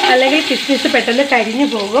 അല്ലെങ്കിൽ കിസ്മിസ് പെട്ടെന്ന് കരിഞ്ഞു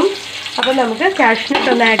പോകും. അപ്പോൾ നമുക്ക് കാഷ്നട്ട്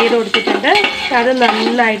ഒന്ന് ആഡ് ചെയ്ത് കൊടുത്തിട്ടുണ്ട്. അത്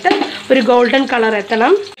നന്നായിട്ട് ഒരു ഗോൾഡൻ കളർ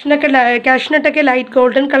എത്തണം. കാഷ്നട്ടൊക്കെ ലൈറ്റ്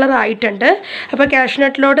ഗോൾഡൻ കളർ ആയിട്ടുണ്ട്. അപ്പോൾ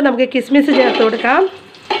കാഷ്നട്ടിലോട്ട് നമുക്ക് കിസ്മിസ് ചേർത്ത് കൊടുക്കാം.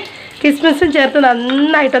 കിസ്മിസും ചേർത്ത്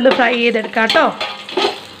നന്നായിട്ടൊന്ന് ഫ്രൈ ചെയ്തെടുക്കാം കേട്ടോ.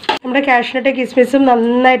 നമ്മുടെ കാഷ്നട്ട് കിസ്മിസും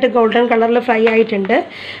നന്നായിട്ട് ഗോൾഡൻ കളറിൽ ഫ്രൈ ആയിട്ടുണ്ട്.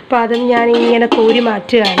 അപ്പോൾ അതും ഞാൻ ഇങ്ങനെ കോരി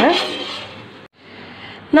മാറ്റുകയാണ്.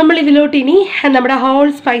 നമ്മൾ ഇതിലോട്ട് ഇനി നമ്മുടെ ഹോൾ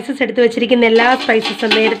സ്പൈസസ് എടുത്ത് വെച്ചിരിക്കുന്ന എല്ലാ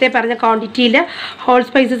സ്പൈസസും നേരത്തെ പറഞ്ഞ ക്വാണ്ടിറ്റിയിൽ ഹോൾ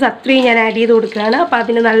സ്പൈസസ് അത്രയും ഞാൻ ആഡ് ചെയ്ത് കൊടുക്കുകയാണ്. അപ്പോൾ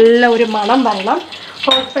അതിന് നല്ല ഒരു മണം വരണം.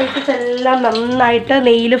 ഹോൾ സ്പൈസസ് എല്ലാം നന്നായിട്ട്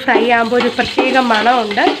നെയ്യിൽ ഫ്രൈ ആകുമ്പോൾ ഒരു പ്രത്യേക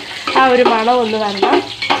മണമുണ്ട്. ആ ഒരു മണം ഒന്ന് വരണം.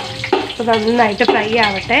 അപ്പോൾ നന്നായിട്ട് ഫ്രൈ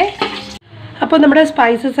ആവട്ടെ. അപ്പോൾ നമ്മുടെ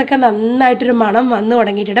സ്പൈസസൊക്കെ നന്നായിട്ടൊരു മണം വന്ന്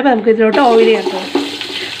തുടങ്ങിയിട്ടുണ്ട്. അപ്പോൾ നമുക്ക് ഇതിലോട്ട് ഓയിൽ ചേർത്ത് കൊടുക്കാം.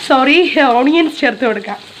 ഓണിയൻസ് ചേർത്ത്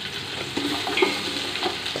കൊടുക്കാം.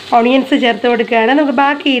 ഓണിയൻസ് ചേർത്ത് കൊടുക്കുകയാണ്. നമുക്ക്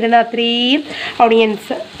ബാക്കി ഇരുന്ന അത്രയും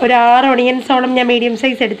ഓണിയൻസ് ഒരു 6 ഓണിയൻസോളം ഞാൻ മീഡിയം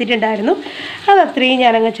സൈസ് എടുത്തിട്ടുണ്ടായിരുന്നു. അതത്രയും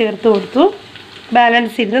ഞാനങ്ങ് ചേർത്ത് കൊടുത്തു.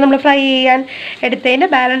 ബാലൻസ് ഇരുന്ന് നമ്മൾ ഫ്രൈ ചെയ്യാൻ എടുത്തതിൻ്റെ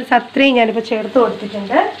ബാലൻസ് അത്രയും ഞാനിപ്പോൾ ചേർത്ത്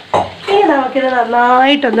കൊടുത്തിട്ടുണ്ട്. ഇനി നമുക്കിത്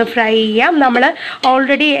നന്നായിട്ടൊന്ന് ഫ്രൈ ചെയ്യാം. നമ്മൾ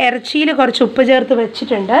ഓൾറെഡി ഇറച്ചിയിൽ കുറച്ച് ഉപ്പ് ചേർത്ത്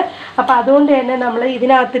വെച്ചിട്ടുണ്ട്. അപ്പോൾ അതുകൊണ്ട് തന്നെ നമ്മൾ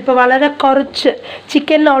ഇതിനകത്ത് ഇപ്പോൾ വളരെ കുറച്ച്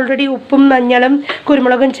ചിക്കനിൽ ഓൾറെഡി ഉപ്പും മഞ്ഞളും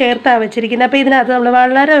കുരുമുളകും ചേർത്താണ് വെച്ചിരിക്കുന്നത്. അപ്പോൾ ഇതിനകത്ത് നമ്മൾ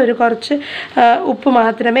വളരെ കുറച്ച് ഉപ്പ്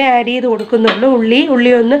മാത്രമേ ആഡ് ചെയ്ത് കൊടുക്കുന്നുള്ളൂ.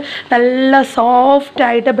 ഉള്ളി ഒന്ന് നല്ല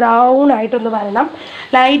സോഫ്റ്റായിട്ട് ബ്രൗൺ ആയിട്ടൊന്ന് വരണം.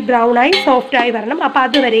 ലൈറ്റ് ബ്രൗണായി സോഫ്റ്റായി വരണം. അപ്പോൾ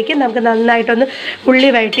അതുവരേക്കും നമുക്ക് നന്നായിട്ടൊന്ന് ഉള്ളി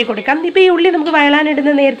വഴറ്റി കൊടുക്കാം. ഇപ്പോൾ ഈ ഉള്ളി നമുക്ക്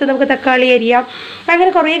വയലാനിടുന്ന നേരത്ത് നമുക്ക് തക്കാളി അരിയാം.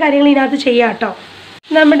 അങ്ങനെ കുറേ കാര്യങ്ങൾ ഇതിനകത്ത് ചെയ്യാം കേട്ടോ.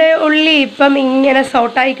 നമ്മുടെ ഉള്ളി ഇപ്പം ഇങ്ങനെ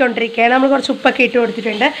സോട്ടായിക്കൊണ്ടിരിക്കുകയാണ്. നമ്മൾ കുറച്ച് ഉപ്പൊക്കെ ഇട്ട്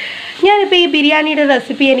കൊടുത്തിട്ടുണ്ട്. ഞാനിപ്പോൾ ഈ ബിരിയാണിയുടെ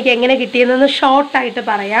റെസിപ്പി എനിക്ക് എങ്ങനെ കിട്ടിയതെന്ന് ഷോർട്ടായിട്ട്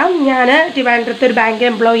പറയാം. ഞാൻ ട്രിവാൻഡ്രത്ത് ഒരു ബാങ്ക്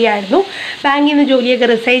എംപ്ലോയി ആയിരുന്നു. ബാങ്കിൽ നിന്ന് ജോലിയൊക്കെ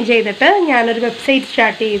റിസൈൻ ചെയ്തിട്ട് ഞാനൊരു വെബ്സൈറ്റ്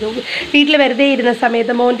സ്റ്റാർട്ട് ചെയ്തു. വീട്ടിൽ വെറുതെ ഇരുന്ന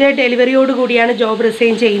സമയത്ത് മോൻ്റെ ഡെലിവറിയോട് കൂടിയാണ് ജോബ്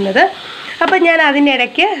റിസൈൻ ചെയ്യുന്നത്. അപ്പോൾ ഞാൻ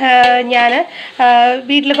അതിനിടയ്ക്ക് ഞാൻ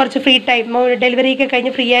വീട്ടിൽ കുറച്ച് ഫ്രീ ടൈം ഡെലിവറിയൊക്കെ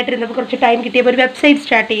കഴിഞ്ഞ് ഫ്രീ ആയിട്ടിരുന്നപ്പോൾ കുറച്ച് ടൈം കിട്ടിയപ്പോൾ ഒരു വെബ്സൈറ്റ്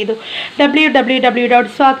സ്റ്റാർട്ട് ചെയ്തു.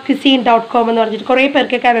 www.swadcuisine.com എന്ന് പറഞ്ഞിട്ട് കുറേ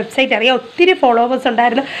പേർക്കൊക്കെ ആ വെബ്സൈറ്റ് അറിയാം. ഒത്തിരി ഫോളോവേഴ്സ്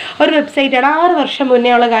ഉണ്ടായിരുന്ന ഒരു വെബ്സൈറ്റാണ്. 6 വർഷം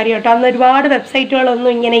മുന്നേ ഉള്ള കാര്യം കേട്ടോ. അന്ന് ഒരുപാട്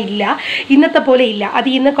വെബ്സൈറ്റുകളൊന്നും ഇങ്ങനെ ഇല്ല, ഇന്നത്തെ പോലെ ഇല്ല.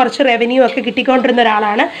 അതിൽ നിന്ന് കുറച്ച് റവന്യൂ ഒക്കെ കിട്ടിക്കൊണ്ടിരുന്ന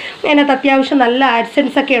ഒരാളാണ്. അതിനകത്ത് അത്യാവശ്യം നല്ല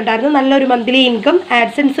ആഡ്സെൻസ് ഒക്കെ ഉണ്ടായിരുന്നു. നല്ലൊരു മന്ത്ലി ഇൻകം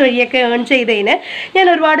ആഡ്സെൻസ് വഴിയൊക്കെ ഏൺ ചെയ്തതിന് ഞാൻ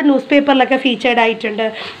ഒരുപാട് ന്യൂസ് പേപ്പറിലൊക്കെ ഫീച്ചേർഡ് ആയിട്ടുണ്ട്.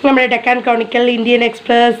 നമ്മുടെ Deccan chronicle, Indian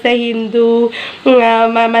express, Hindu,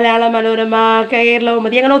 Malayala Manorama,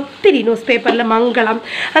 Keralakaumudi, അങ്ങനെ ഒത്തിരി ന്യൂസ് പേപ്പറിൽ, മംഗളം,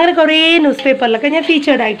 അങ്ങനെ കുറേ ന്യൂസ് പേപ്പറിലൊക്കെ ഞാൻ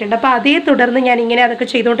ഫീച്ചേർഡ് ആയിട്ടുണ്ട്. അപ്പോൾ അതേ തുടർന്ന് ഞാൻ ഇങ്ങനെ അതൊക്കെ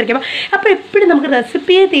ചെയ്തുകൊണ്ടിരിക്കുമ്പോൾ അപ്പോൾ എപ്പോഴും നമുക്ക്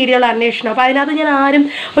റെസിപ്പിയെ തേടിയുള്ള അന്വേഷണം. അപ്പോൾ അതിനകത്ത് ഞാൻ ആരും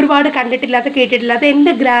ഒരുപാട് കണ്ടിട്ടില്ലാത്ത കേട്ടിട്ടില്ലാത്ത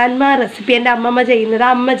എൻ്റെ ഗ്രാൻഡ്മാ റെസിപ്പി, എൻ്റെ അമ്മ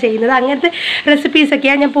ചെയ്യുന്നത് അങ്ങനത്തെ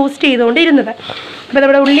റെസിപ്പീസൊക്കെയാണ് ഞാൻ പോസ്റ്റ് ചെയ്തുകൊണ്ടിരുന്നത്. അപ്പോൾ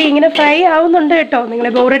നമ്മുടെ ഉള്ളി ഇങ്ങനെ ഫ്രൈ ആവുന്നുണ്ട് കേട്ടോ.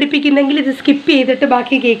 നിങ്ങളെ ബോറടിപ്പിക്കുന്നെങ്കിൽ ഇത് സ്കിപ്പ് ചെയ്തിട്ട്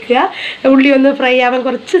ബാക്കി കേൾക്കുക. ഉള്ളി ഒന്ന് ഫ്രൈ ആവാൻ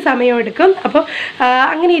കുറച്ച് സമയം എടുക്കും. അപ്പോൾ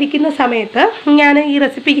അങ്ങനെ ഇരിക്കുന്ന സമയത്ത് ഞാൻ ഈ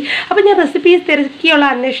റെസിപ്പിക്ക് ഞാൻ റെസിപ്പീസ് തിരക്കിയുള്ള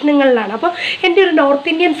അന്വേഷണങ്ങളിലാണ്. അപ്പോൾ എൻ്റെ ഒരു നോർത്ത്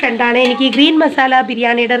ഇന്ത്യൻ ഫ്രണ്ടാണ് എനിക്ക് ഈ ഗ്രീൻ മസാല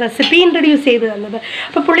ബിരിയാണിയുടെ റെസിപ്പി ഇൻട്രൊഡ്യൂസ് ചെയ്ത് തന്നത്.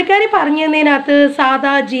 അപ്പോൾ പുള്ളിക്കാരി പറഞ്ഞു തന്നതിനകത്ത്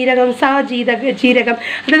സാദാ ജീരകം, ജീരകം,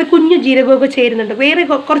 അതായത് കുഞ്ഞു ജീരകമൊക്കെ ചേരുന്നുണ്ട്. വേറെ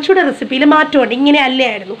കുറച്ചുകൂടെ റെസിപ്പിയിൽ മാറ്റമുണ്ട്. ഇങ്ങനെ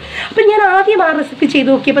അല്ലായിരുന്നു. അപ്പോൾ ഞാൻ ആദ്യം ആ റെസിപ്പി ചെയ്ത്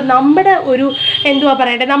നോക്കിയപ്പോൾ നമ്മുടെ ഒരു എന്തുവാ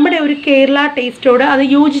പറയണ്ടേ, നമ്മുടെ ഒരു കേരള ടേസ്റ്റോട് അത്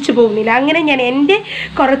യോജിച്ച് പോകുന്നില്ല. അങ്ങനെ ഞാൻ എൻ്റെ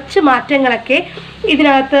കുറച്ച് മാറ്റങ്ങളൊക്കെ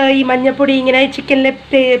ഇതിനകത്ത് ഈ മഞ്ഞപ്പൊടി ഇങ്ങനെ ചിക്കനിൽ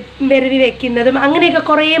വിരവി വെക്കുന്നതും അങ്ങനെയൊക്കെ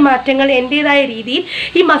കുറേ മാറ്റങ്ങൾ എൻ്റേതായ രീതിയിൽ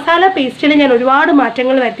ഈ മസാല പേസ്റ്റിൽ ഞാൻ ഒരുപാട്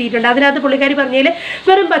മാറ്റങ്ങൾ വരുത്തിയിട്ടുണ്ട്. അതിനകത്ത് പുള്ളിക്കാരി പറഞ്ഞതിൽ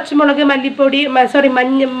വെറും പച്ചമുളക്, മല്ലിപ്പൊടി,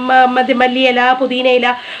 മല്ലിയില, പുതിനയില,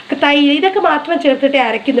 തൈര് ഇതൊക്കെ മാത്രം ചേർത്തിട്ടേ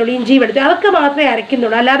അരയ്ക്കുന്നുള്ളൂ. ഇഞ്ചി, വെളുത്തുള്ളി അതൊക്കെ മാത്രമേ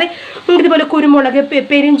അരയ്ക്കുന്നുള്ളൂ. അല്ലാതെ ഇതുപോലെ കുരുമുളക്,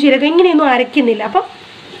 പെരുംജീരകം ഇങ്ങനെയൊന്നും അരയ്ക്കുന്നില്ല. അപ്പം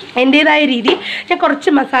എൻ്റേതായ രീതിയിൽ ഞാൻ കുറച്ച്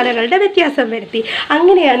മസാലകളുടെ വ്യത്യാസം വരുത്തി.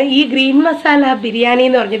 അങ്ങനെയാണ് ഈ ഗ്രീൻ മസാല ബിരിയാണി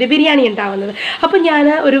എന്ന് പറഞ്ഞിട്ട് ബിരിയാണി ഉണ്ടാവുന്നത്. അപ്പോൾ ഞാൻ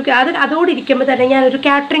അതോടിരിക്കുമ്പോൾ തന്നെ ഞാനൊരു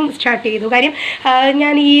കാറ്ററിംഗ് സ്റ്റാർട്ട് ചെയ്തു. കാര്യം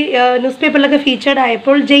ഞാൻ ഈ ന്യൂസ് പേപ്പറിലൊക്കെ ഫീച്ചേർഡ്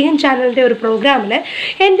ആയപ്പോൾ ജയൻ ചാനലിൻ്റെ ഒരു പ്രോഗ്രാമിൽ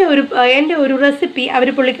എൻ്റെ ഒരു റെസിപ്പി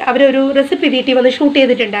അവരൊരു റെസിപ്പി വീട്ടിൽ വന്ന് ഷൂട്ട്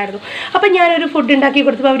ചെയ്തിട്ടുണ്ടായിരുന്നു. അപ്പോൾ ഞാനൊരു ഫുഡ് ഉണ്ടാക്കി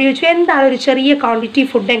കൊടുത്തപ്പോൾ അവർ ചോദിച്ചു, എന്താണ് ഒരു ചെറിയ ക്വാണ്ടിറ്റി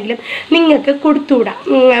ഫുഡെങ്കിലും നിങ്ങൾക്ക് കൊടുത്തുകൂടാ,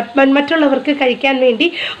 മറ്റുള്ളവർക്ക് കഴിക്കാൻ വേണ്ടി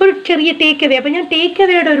ഒരു ചെറിയ ടേക്ക് അവേ. അപ്പോൾ ഞാൻ ടേക്ക്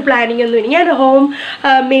അവേയുടെ ഒരു പ്ലാനിങ് ഒന്നും ഇല്ല. ഞാൻ ഹോം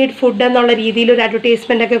മെയ്ഡ് ഫുഡ് എന്നുള്ള രീതിയിൽ ഒരു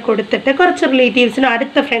അഡ്വർടൈസ്മെൻ്റ് ഒക്കെ കൊടുത്തിട്ട് കുറച്ച് റിലേറ്റീവ്സിനും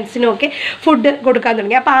അടുത്ത ഫ്രണ്ട്സിനും ഒക്കെ ഫുഡ് കൊടുക്കാൻ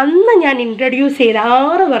തുടങ്ങി. അപ്പോൾ അന്ന് ഞാൻ ഇൻട്രൊഡ്യൂസ് ചെയ്ത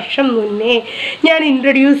 6 വർഷം മുന്നേ ഞാൻ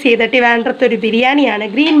ഇൻട്രൊഡ്യൂസ് ചെയ്ത ട്രിവാൻഡ്രത്ത് ഒരു ബിരിയാണിയാണ്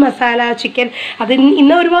ഗ്രീൻ മസാല ചിക്കൻ. അത്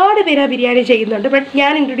ഇന്ന് ഒരുപാട് പേര് ബിരിയാണി ചെയ്യുന്നുണ്ട്. ബട്ട്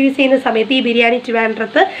ഞാൻ ഇൻട്രൊഡ്യൂസ് ചെയ്യുന്ന സമയത്ത് ഈ ബിരിയാണി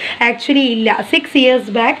ട്രിവാൻഡ്രത്ത് ആക്ച്വലി ഇല്ല. 6 years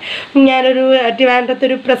ബാക്ക് ഞാനൊരു ട്രിവാൻഡ്രത്ത്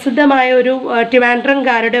ഒരു പ്രസിദ്ധമായ ഒരു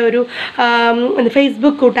ട്രിവാൻഡ്രംകാരുടെ ഒരു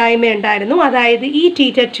ഫേസ്ബുക്ക് കൂട്ടായ്മ ഉണ്ടായിരുന്നു. അതായത് ഈ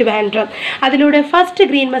ടീച്ചർ ട്രിവാൻഡ്രം. അതിലൂടെ ഫസ്റ്റ്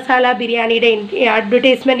ഗ്രീൻ മസാല ബിരിയാണിയുടെ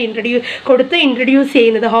അഡ്വർടൈസ്മെൻറ്റ് ഇൻട്രൊഡ്യൂസ്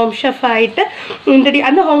ചെയ്യുന്നത് ഹോം ഷെഫായിട്ട്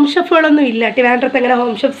അന്ന് ഹോം ഷെഫുകളൊന്നും ഇല്ല ട്രിവാൻഡ്രത്ത്. അങ്ങനെ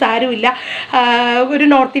ഹോം ഷെഫ്സ് ആരുമില്ല. ഒരു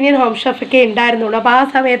നോർത്ത് ഇന്ത്യൻ ഹോം ഷെഫൊക്കെ ഉണ്ടായിരുന്നുള്ളൂ. അപ്പോൾ ആ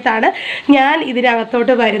സമയത്താണ് ഞാൻ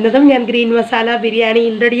ഇതിനകത്തോട്ട് വരുന്നതും ഞാൻ ഗ്രീൻ മസാല ബിരിയാണി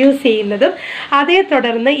ഇൻട്രൊഡ്യൂസ് ചെയ്യുന്നതും. അതേ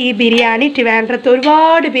തുടർന്ന് ഈ ബിരിയാണി ട്രിവാൻഡ്രത്ത്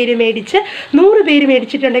ഒരുപാട് പേര് മേടിച്ച് 100 പേര്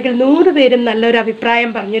മേടിച്ചിട്ടുണ്ടെങ്കിൽ 100 പേരും നല്ലൊരു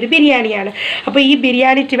അഭിപ്രായം പറഞ്ഞൊരു ബിരിയാണിയാണ്. അപ്പോൾ ഈ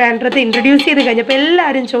ബിരിയാണി ട്രിവാൻഡ്രത്ത് ഇൻട്രൊഡ്യൂസ് ചെയ്ത് കഴിഞ്ഞപ്പോൾ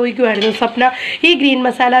എല്ലാവരും ചോദിക്കുമായിരുന്നു, സ്വപ്ന ഈ ഗ്രീൻ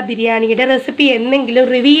മസാല ബിരിയാണിയുടെ റെസിപ്പി എന്തെങ്കിലും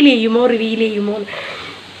റിവീൽ ചെയ്യുമോ.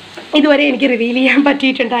 ഇതുവരെ എനിക്ക് റിവീൽ ചെയ്യാൻ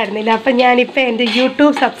പറ്റിയിട്ടുണ്ടായിരുന്നില്ല. അപ്പം ഞാനിപ്പോൾ എൻ്റെ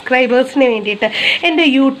യൂട്യൂബ് സബ്സ്ക്രൈബേഴ്സിന് വേണ്ടിയിട്ട്, എൻ്റെ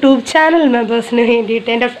യൂട്യൂബ് ചാനൽ മെമ്പേഴ്സിന് വേണ്ടിയിട്ട്,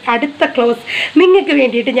 എൻ്റെ അടുത്ത ക്ലോസ് നിങ്ങൾക്ക്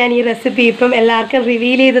വേണ്ടിയിട്ട് ഞാൻ ഈ റെസിപ്പി ഇപ്പം എല്ലാവർക്കും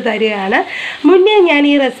റിവീൽ ചെയ്ത് തരികയാണ്. മുന്നേ ഞാൻ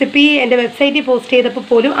ഈ റെസിപ്പി എൻ്റെ വെബ്സൈറ്റിൽ പോസ്റ്റ് ചെയ്തപ്പോൾ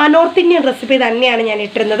പോലും ആ നോർത്ത് ഇന്ത്യൻ റെസിപ്പി തന്നെയാണ് ഞാൻ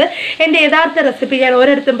ഇട്ടിരുന്നത്. എൻ്റെ യഥാർത്ഥ റെസിപ്പി ഞാൻ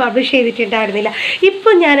ഒരിടത്തും പബ്ലിഷ് ചെയ്തിട്ടുണ്ടായിരുന്നില്ല.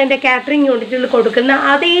 ഇപ്പോൾ ഞാൻ എൻ്റെ കാറ്ററിംഗ് യൂണിറ്റിൽ കൊടുക്കുന്ന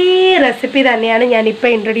അതേ റെസിപ്പി തന്നെയാണ്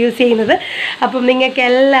ഞാനിപ്പോൾ ഇൻട്രൊഡ്യൂസ് ചെയ്യുന്നത്. അപ്പം നിങ്ങൾക്ക്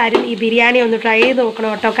എല്ലാവരും ഈ ബിരിയാണി ഒന്ന് ട്രൈ ചെയ്ത് നോക്കണം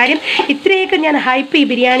കേട്ടോ. കാര്യം ഇത്രയൊക്കെ ഞാൻ ഹൈപ്പ് ഈ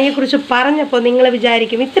ബിരിയാണിയെക്കുറിച്ച് പറഞ്ഞപ്പോൾ നിങ്ങൾ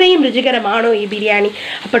വിചാരിക്കും ഇത്രയും രുചികരമാണോ ഈ ബിരിയാണി.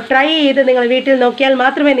 അപ്പോൾ ട്രൈ ചെയ്ത് നിങ്ങൾ വീട്ടിൽ നോക്കിയാൽ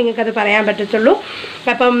മാത്രമേ നിങ്ങൾക്കത് പറയാൻ പറ്റത്തുള്ളൂ.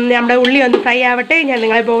 അപ്പം നമ്മുടെ ഉള്ളി ഒന്ന് ഫ്രൈ ആവട്ടെ. ഞാൻ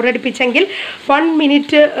നിങ്ങളെ ബോറടിപ്പിച്ചെങ്കിൽ 1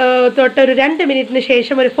 മിനിറ്റ് തൊട്ട് ഒരു 2 മിനിറ്റിന്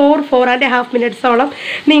ശേഷം ഒരു 4.5 മിനിറ്റ്സോളം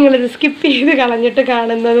നിങ്ങളിത് സ്കിപ്പ് ചെയ്ത് കളഞ്ഞിട്ട്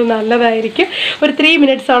കാണുന്നത് നല്ലതായിരിക്കും. ഒരു 3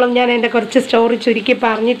 മിനിറ്റ്സോളം ഞാൻ എൻ്റെ കുറച്ച് സ്റ്റോറി ചുരുക്കി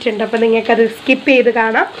പറഞ്ഞിട്ടുണ്ട്. അപ്പോൾ നിങ്ങൾക്കത് സ്കിപ്പ് ചെയ്ത്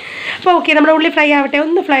കാണാം. അപ്പോൾ ഓക്കെ, നമ്മുടെ ഉള്ളി ഫ്രൈ ആവട്ടെ.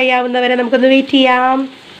 ഒന്ന് ഫ്രൈ ആവുന്നവരെ നമുക്കൊന്ന് വെയിറ്റ് ചെയ്യാം.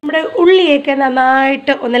 നമ്മുടെ ഉള്ളിയൊക്കെ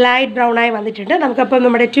നന്നായിട്ട് ഒന്ന് ലൈറ്റ് ബ്രൗൺ ആയി വന്നിട്ടുണ്ട്. നമുക്കപ്പം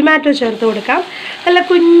നമ്മുടെ ടൊമാറ്റോ ചേർത്ത് കൊടുക്കാം. നല്ല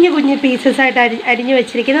കുഞ്ഞു പീസസായിട്ട് അരിഞ്ഞു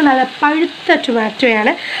വെച്ചിരിക്കുന്ന നല്ല പഴുത്ത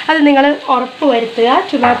ടൊമാറ്റോയാണ്. അത് നിങ്ങൾ ഉറപ്പ് വരുത്തുക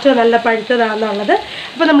ടൊമാറ്റോ നല്ല പഴുത്തതാണെന്നുള്ളത്.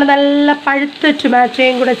 അപ്പോൾ നമ്മൾ നല്ല പഴുത്ത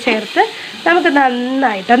ടൊമാറ്റോയും കൂടെ ചേർത്ത് നമുക്ക്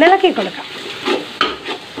നന്നായിട്ട് ഇളക്കി കൊടുക്കാം.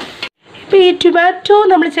 ഇപ്പോൾ ഈ ടൊമാറ്റോ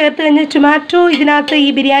നമ്മൾ ചേർത്ത് കഴിഞ്ഞാൽ ടൊമാറ്റോ ഇതിനകത്ത് ഈ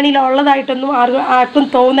ബിരിയാണിയിൽ ഉള്ളതായിട്ടൊന്നും ആർക്കും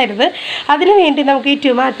തോന്നരുത്. അതിനു വേണ്ടി നമുക്ക് ഈ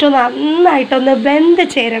ടൊമാറ്റോ നന്നായിട്ടൊന്ന് വെന്ത്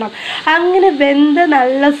ചേരണം. അങ്ങനെ വെന്ത്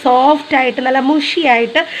നല്ല സോഫ്റ്റായിട്ട് നല്ല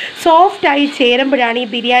മുഷിയായിട്ട് സോഫ്റ്റായി ചേരുമ്പോഴാണ് ഈ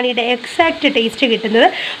ബിരിയാണിയുടെ എക്സാക്റ്റ് ടേസ്റ്റ് കിട്ടുന്നത്.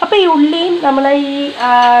 അപ്പോൾ ഈ ഉള്ളിയും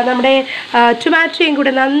നമ്മുടെ ടൊമാറ്റോയും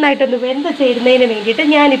കൂടെ നന്നായിട്ടൊന്ന് വെന്ത് ചേരുന്നതിന് വേണ്ടിയിട്ട്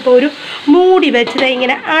ഞാനിപ്പോൾ ഒരു മൂടി വെച്ചത്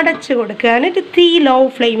ഇങ്ങനെ അടച്ച് കൊടുക്കുകയാണ്. ഒരു തീ ലോ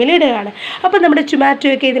ഫ്ലെയിമിൽ ഇടുകയാണ്. അപ്പോൾ നമ്മുടെ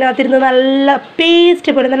ടൊമാറ്റോയൊക്കെ ഇതിനകത്തിരുന്ന് നല്ല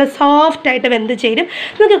പേസ്റ്റ് പോലെ നല്ല സോഫ്റ്റായിട്ട് വെന്ത് ചേരും.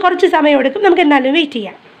 നമുക്ക് കുറച്ച് സമയം എടുക്കും. നമുക്ക് എന്നാലും വെയിറ്റ്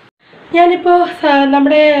ചെയ്യാം. ഞാനിപ്പോൾ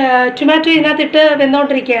നമ്മുടെ ടൊമാറ്റോ ഇതിനകത്തിട്ട്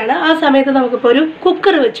വെന്തുകൊണ്ടിരിക്കുകയാണ്. ആ സമയത്ത് നമുക്കിപ്പോൾ ഒരു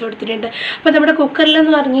കുക്കർ വെച്ച് കൊടുത്തിട്ടുണ്ട്. അപ്പോൾ നമ്മുടെ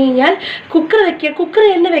കുക്കറിലെന്ന് പറഞ്ഞു കഴിഞ്ഞാൽ കുക്കർ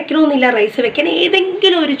തന്നെ വെക്കണമെന്നില്ല, റൈസ് വെക്കാൻ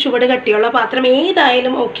ഏതെങ്കിലും ഒരു ചുവട് കട്ടിയുള്ള പാത്രം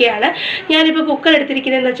ഏതായാലും ഓക്കെയാണ്. ഞാനിപ്പോൾ കുക്കർ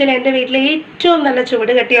എടുത്തിരിക്കുന്നതെന്ന് വെച്ചാൽ എൻ്റെ വീട്ടിലെ ഏറ്റവും നല്ല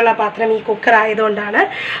ചുവട് കട്ടിയുള്ള പാത്രം ഈ കുക്കർ ആയതുകൊണ്ടാണ്.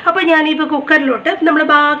 അപ്പോൾ ഞാനിപ്പോൾ കുക്കറിലോട്ട് നമ്മൾ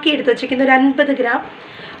ബാക്കി എടുത്ത് വെച്ചിരിക്കുന്ന ഒരു 50 ഗ്രാം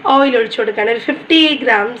ഓയിൽ ഒഴിച്ചു കൊടുക്കുകയാണ്. ഒരു 50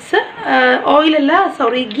 grams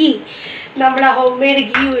ഗീ, നമ്മൾ ഹോം മെയ്ഡ്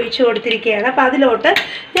ഗീ ഒഴിച്ച് കൊടുത്തിരിക്കുകയാണ്. അപ്പോൾ അതിലോട്ട്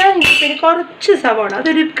ഞാൻ പിന്നെ കുറച്ച് സവോള,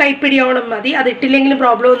 അതൊരു കൈപ്പിടിയോളം മതി. അതിട്ടില്ലെങ്കിലും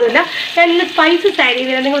പ്രോബ്ലം ഒന്നുമില്ല. ഞാൻ സ്പൈസസ് ആഡ്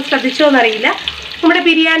ചെയ്തില്ല, നിങ്ങൾ ശ്രദ്ധിച്ചോന്നറിയില്ല. നമ്മുടെ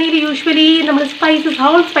ബിരിയാണിയിൽ യൂഷ്വലി നമ്മൾ സ്പൈസസ്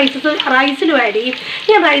ഹോൾ സ്പൈസസ് റൈസിലും ആഡ് ചെയ്യും.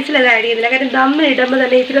 ഞാൻ റൈസിലത് ആഡ് ചെയ്യുന്നില്ല. കാര്യം ദമ്മിനിടുമ്പോൾ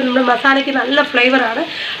തന്നെ ഇതിൽ നമ്മുടെ മസാലയ്ക്ക് നല്ല ഫ്ലേവറാണ്.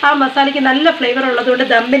 ആ മസാലയ്ക്ക് നല്ല ഫ്ലേവർ ഉള്ളതുകൊണ്ട്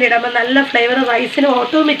ദമ്മിനിടുമ്പോൾ നല്ല ഫ്ലേവർ റൈസിനും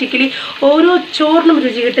ഓട്ടോമാറ്റിക്കലി ഓരോ ചോറിനും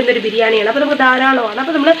രുചി കിട്ടുന്നൊരു ബിരിയാണിയാണ്. അപ്പോൾ നമുക്ക് ധാരാളമാണ്.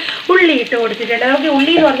 അപ്പോൾ നമ്മൾ ഉള്ളി ഇട്ട് കൊടുത്തിട്ടുണ്ട്. നമുക്ക്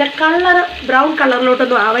ഉള്ളി എന്ന് പറഞ്ഞാൽ ബ്രൗൺ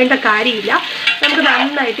കളറിലോട്ടൊന്നും ആവേണ്ട കാര്യമില്ല. നമുക്ക്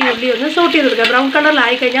നന്നായിട്ട് ഈ ഉള്ളി ഒന്ന് സോട്ട് ചെയ്ത് കൊടുക്കാം. ബ്രൗൺ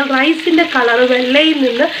കളറിലായി കഴിഞ്ഞാൽ റൈസിൻ്റെ കളർ വെള്ളയിൽ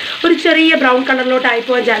നിന്ന് ഒരു ചെറിയ ബ്രൗൺ കളറിലോട്ട്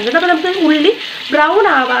ആയിപ്പോകാൻ ചാൻസ് ഉണ്ട്. അപ്പോൾ നമുക്ക് ഉള്ളി ബ്രൗൺ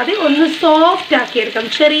ആവാതെ ഒന്ന് സോഫ്റ്റ് ആക്കിയെടുക്കാം,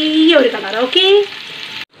 ചെറിയൊരു കളർ. ഓക്കെ,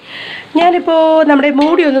 ഞാനിപ്പോൾ നമ്മുടെ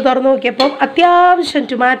മൂടി ഒന്ന് തുറന്നു നോക്കിയപ്പോൾ അത്യാവശ്യം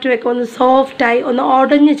ടൊമാറ്റോയൊക്കെ ഒന്ന് സോഫ്റ്റായി ഒന്ന്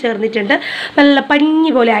ഉടഞ്ഞ് ചേർന്നിട്ടുണ്ട്. നല്ല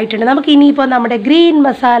പഞ്ഞി പോലെ ആയിട്ടുണ്ട്. നമുക്ക് ഇനിയിപ്പോൾ നമ്മുടെ ഗ്രീൻ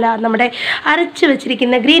മസാല, നമ്മുടെ അരച്ച്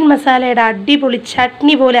വെച്ചിരിക്കുന്ന ഗ്രീൻ മസാലയുടെ അടിപൊളി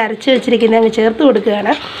ചട്നി പോലെ അരച്ച് വെച്ചിരിക്കുന്ന അങ്ങ് ചേർത്ത്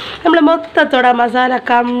കൊടുക്കുകയാണ്. നമ്മൾ മൊത്തത്തോടെ മസാല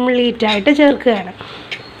കംപ്ലീറ്റ് ആയിട്ട് ചേർക്കുകയാണ്.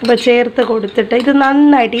 അപ്പോൾ ചേർത്ത് കൊടുത്തിട്ട് ഇത്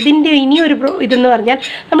നന്നായിട്ട് ഇതിൻ്റെ ഇനിയൊരു ഇതെന്ന് പറഞ്ഞാൽ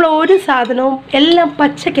നമ്മൾ ഒരു സാധനവും എല്ലാം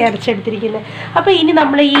പച്ചയ്ക്ക് അരച്ചെടുത്തിരിക്കുന്നത്. അപ്പോൾ ഇനി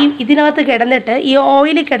നമ്മൾ ഇതിനകത്ത് കിടന്നിട്ട് ഈ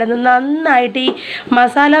ഓയിലിൽ കിടന്ന് നന്നായിട്ട് ഈ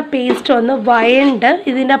മസാല പേസ്റ്റ് ഒന്ന് വഴണ്ട്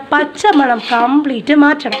ഇതിൻ്റെ പച്ചമണം കംപ്ലീറ്റ്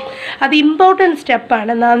മാറ്റണം. അത് ഇമ്പോർട്ടൻറ്റ്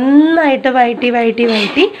സ്റ്റെപ്പാണ്. നന്നായിട്ട് വഴറ്റി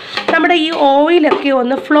നമ്മുടെ ഈ ഓയിലൊക്കെ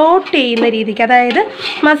ഒന്ന് ഫ്ലോട്ട് ചെയ്യുന്ന രീതിക്ക്, അതായത്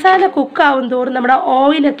മസാല കുക്കാവും തോറും നമ്മുടെ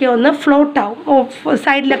ഓയിലൊക്കെ ഒന്ന് ഫ്ലോട്ടാവും,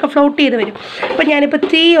 സൈഡിലൊക്കെ ഫ്ലോട്ട് ചെയ്ത് വരും. അപ്പോൾ ഞാനിപ്പോൾ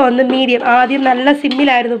തീ ഒന്ന് മീഡിയം, ആദ്യം നല്ല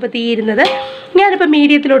സിമ്മിലായിരുന്നു ഇപ്പോൾ തീരുന്നത്, ഞാനിപ്പോൾ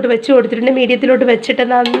മീഡിയത്തിലോട്ട് വെച്ച് കൊടുത്തിട്ടുണ്ട്. മീഡിയത്തിലോട്ട് വെച്ചിട്ട്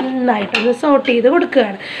നന്നായിട്ടൊന്ന് സോട്ട് ചെയ്ത്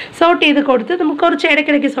കൊടുക്കുകയാണ്. സോട്ട് ചെയ്ത് കൊടുത്ത് നമുക്ക് കുറച്ച്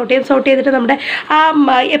ഇടയ്ക്കിടയ്ക്ക് സോട്ട് ചെയ്തിട്ട് നമ്മുടെ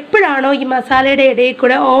എപ്പോഴാണോ ഈ മസാലയുടെ ഇടയിൽ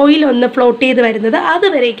കൂടെ ഓയിൽ ഒന്ന് ഫ്ലോട്ട് ചെയ്ത് വരുന്നത്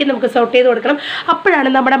അതുവരേക്കും നമുക്ക് സോട്ട് ചെയ്ത് കൊടുക്കണം.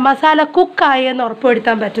 അപ്പോഴാണ് നമ്മുടെ മസാല കുക്കായെന്ന്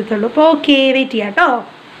ഉറപ്പുവരുത്താൻ പറ്റത്തുള്ളൂ. അപ്പോൾ ഓക്കെ, വെയിറ്റ് ചെയ്യാം കേട്ടോ.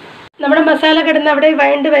 നമ്മുടെ മസാല കിടന്ന് അവിടെ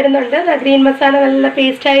വഴണ്ട് വരുന്നുണ്ട്. ഗ്രീൻ മസാല നല്ല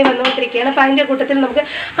പേസ്റ്റായി വന്നുകൊണ്ടിരിക്കുകയാണ്. അപ്പോൾ അതിൻ്റെ കൂട്ടത്തിൽ നമുക്ക്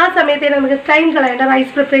ആ സമയത്ത് നമുക്ക് ടൈം കളയേണ്ട,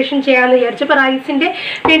 റൈസ് പ്രിപ്പറേഷൻ ചെയ്യാമെന്ന് വിചാരിച്ചു. അപ്പോൾ റൈസിൻ്റെ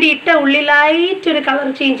വേണ്ടി ഇട്ട ഉള്ളി ലൈറ്റ് ഒരു കളർ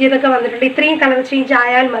ചേഞ്ച് ചെയ്തൊക്കെ വന്നിട്ടുണ്ട്. ഇത്രയും കളർ ചേഞ്ച്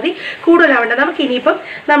ആയാൽ മതി, കൂടുതലാവേണ്ട. നമുക്ക് ഇനിയിപ്പം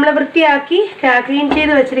നമ്മൾ വൃത്തിയാക്കി ക്ലീൻ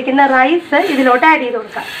ചെയ്ത് വെച്ചിരിക്കുന്ന റൈസ് ഇതിലോട്ട് ആഡ് ചെയ്ത്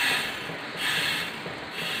കൊടുക്കാം.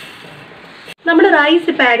 നമ്മൾ റൈസ്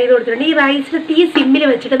ഇപ്പോൾ ആഡ് ചെയ്ത് കൊടുത്തിട്ടുണ്ട്. ഈ റൈസിൽ തീ സിമ്മിൽ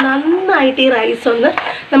വെച്ചിട്ട് നന്നായിട്ട് ഈ റൈസ് ഒന്ന്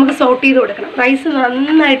നമുക്ക് സോട്ട് ചെയ്ത് കൊടുക്കണം. റൈസ്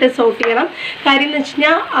നന്നായിട്ട് സോട്ട് ചെയ്യണം. കാര്യം എന്ന് വെച്ച്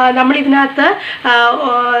കഴിഞ്ഞാൽ നമ്മളിതിനകത്ത്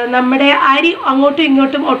നമ്മുടെ അരി അങ്ങോട്ടും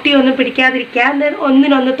ഇങ്ങോട്ടും ഒട്ടിയൊന്നും പിടിക്കാതിരിക്കാൻ,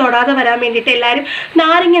 ഒന്നിനൊന്ന് തൊടാതെ വരാൻ വേണ്ടിയിട്ട് എല്ലാവരും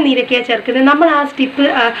നാരങ്ങ നീരൊക്കെയാണ് ചേർക്കുന്നത്. നമ്മൾ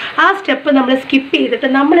ആ സ്റ്റെപ്പ് നമ്മൾ സ്കിപ്പ് ചെയ്തിട്ട്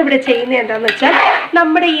നമ്മളിവിടെ ചെയ്യുന്നത് എന്താണെന്ന് വെച്ചാൽ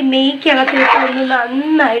നമ്മുടെ ഈ നെയ്ക്കകത്തിട്ട് ഒന്ന്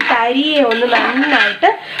നന്നായിട്ട് അരിയെ ഒന്ന്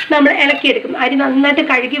നന്നായിട്ട് നമ്മൾ ഇളക്കിയെടുക്കും. അരി നന്നായിട്ട്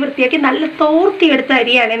കഴുകി വൃത്തിയാക്കി നല്ല തോർത്തിയെടുത്ത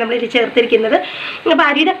അരിയാണ് നമ്മളിത് ചേർത്തിരിക്കുന്നത്. അപ്പോൾ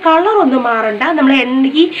അരിയുടെ കളറൊന്നും മാറണ്ട. നമ്മൾ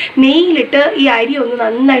ഈ നെയ്യിലിട്ട് ഈ അരി ഒന്ന്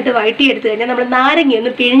നന്നായിട്ട് വഴറ്റിയെടുത്ത് കഴിഞ്ഞാൽ നമ്മൾ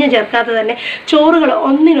നാരങ്ങയൊന്നും പിഴിഞ്ഞ് ചേർക്കാതെ തന്നെ ചോറുകൾ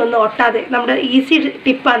ഒന്നിനൊന്നും ഒട്ടാതെ, നമ്മുടെ ഈസി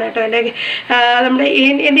ടിപ്പാണ് കേട്ടോ.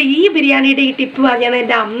 എൻ്റെ ഈ ബിരിയാണിയുടെ ഈ ടിപ്പ് പറഞ്ഞത്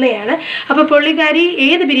എൻ്റെ അമ്മയാണ്. അപ്പോൾ പുള്ളിക്കാരി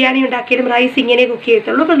ഏത് ബിരിയാണി ഉണ്ടാക്കിയാലും റൈസ് ഇങ്ങനെ കുക്ക്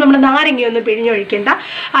ചെയ്യത്തുള്ളൂ. അപ്പോൾ നമ്മൾ നാരങ്ങയൊന്നും പിഴിഞ്ഞൊഴിക്കേണ്ട,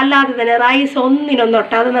 അല്ലാതെ തന്നെ റൈസ് ഒന്നിനൊന്നും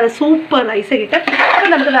ഒട്ടാതെ നല്ല സൂപ്പർ റൈസ് കിട്ടും.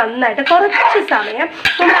 അപ്പോൾ നമുക്ക് നന്നായിട്ട് കുറച്ച് സമയം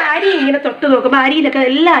നമ്മൾ അരി ഇങ്ങനെ തൊട്ട് നോക്കുമ്പോൾ അരിയിലൊക്കെ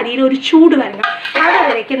എല്ലാ അരിയിലും ഒരു ചൂട് വരണം.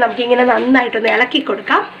 അതുവരേക്കും നമുക്കിങ്ങനെ നന്നായിട്ടൊന്ന് ഇളക്കി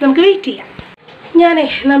കൊടുക്കാം. നമുക്ക് വെയിറ്റ് ചെയ്യാം.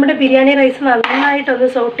 നമ്മുടെ ബിരിയാണി റൈസ് നന്നായിട്ടൊന്ന്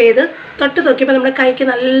സോട്ട് ചെയ്ത് തൊട്ട് നോക്കിയപ്പോൾ നമ്മുടെ കൈക്ക്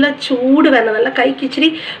നല്ല ചൂട് വരണം, നല്ല കൈക്ക് ഇച്ചിരി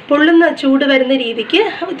പൊള്ളുന്ന ചൂട് വരുന്ന രീതിക്ക്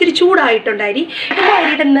ഇത്തിരി ചൂടായിട്ടുണ്ട് അരി. ഇപ്പോൾ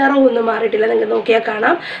അരിയുടെ നിറമൊന്നും മാറിയിട്ടില്ല, നിങ്ങൾക്ക് നോക്കിയാൽ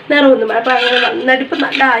കാണാം, നിറമൊന്നും മാറി. അപ്പോൾ അങ്ങനെ നന്നായിട്ട് ഇപ്പം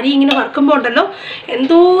നല്ല അരി ഇങ്ങനെ വറുക്കുമ്പോൾ ഉണ്ടല്ലോ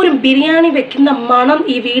എന്തോരം ബിരിയാണി വെക്കുന്ന മണം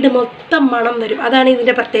ഈ വീട് മൊത്തം മണം വരും. അതാണ്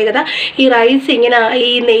ഇതിൻ്റെ പ്രത്യേകത. ഈ റൈസ് ഇങ്ങനെ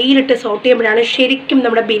ഈ നെയ്യിലിട്ട് സോട്ട് ചെയ്യുമ്പോഴാണ് ശരിക്കും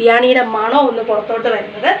നമ്മുടെ ബിരിയാണിയുടെ മണം ഒന്ന് പുറത്തോട്ട്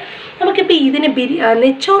വരുന്നത്. നമുക്കിപ്പോൾ ഇതിന്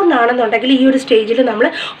നെച്ചോറിനാണെന്നുണ്ടെങ്കിൽ ഈ ഒരു സ്റ്റേജിൽ നമ്മൾ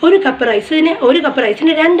ഒരു കപ്പ് റൈസിന്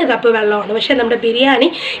 2 കപ്പ് വെള്ളമാണ്. പക്ഷേ നമ്മുടെ ബിരിയാണി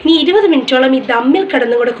ഇനി 20 മിനിറ്റോളം ഈ ദമ്മിൽ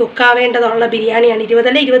കിടന്നും കൂടെ കുക്കാവേണ്ടതുള്ള ബിരിയാണിയാണ്.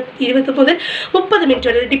 20 മുതൽ 30 മിനിറ്റ്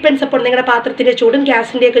വരെ, ഡിപ്പെൻസ് അപ്പോൾ നിങ്ങളുടെ പാത്രത്തിൻ്റെ ചൂടും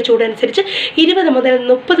ഗ്യാസിൻ്റെയൊക്കെ ചൂടനുസരിച്ച് 20 മുതൽ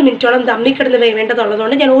 30 മിനിറ്റോളം ദമ്മിൽ കിടന്ന്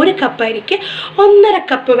വേവേണ്ടതുള്ളതുകൊണ്ട് ഞാൻ 1 കപ്പ് അരിക്ക് 1.5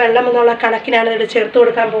 കപ്പ് വെള്ളം എന്നുള്ള കണക്കിനാണ് ഇവിടെ ചേർത്ത്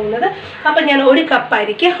കൊടുക്കാൻ പോകുന്നത്. അപ്പോൾ ഞാൻ 1 കപ്പ്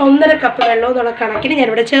അരിക്ക് 1.5 കപ്പ് വെള്ളം എന്നുള്ള കണക്കിന്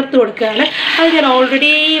ഞാനിവിടെ ചേർത്ത് കൊടുക്കുകയാണ്. അത് ഞാൻ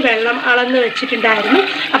ഓൾറെഡി വെള്ളം അളന്ന് വെച്ചിട്ടുണ്ടായിരുന്നു.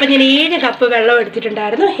 അപ്പം ഞാൻ 7 കപ്പ് വെള്ളം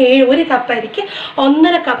എടുത്തിട്ടുണ്ടായിരുന്നു. 1 കപ്പ് അരിക്ക്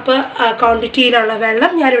 1.5 കപ്പ് ക്വാണ്ടിറ്റിയിലുള്ള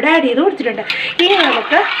വെള്ളം ഞാനിവിടെ ആഡ് ചെയ്ത് കൊടുത്തിട്ടുണ്ട്. ഇനി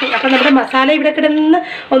നമുക്ക് അപ്പം നമ്മുടെ മസാല ഇവിടെ കിടന്ന്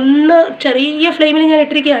ഒന്ന് ചെറിയ ഫ്ലെയിമിൽ ഞാൻ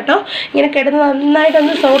ഇട്ടിരിക്കുക കേട്ടോ. ഇങ്ങനെ കിടന്ന്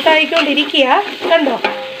നന്നായിട്ടൊന്ന് സോട്ടായിക്കൊണ്ടിരിക്കുക കണ്ടോ,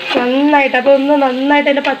 നന്നായിട്ട്. അപ്പോൾ ഒന്ന് നന്നായിട്ട്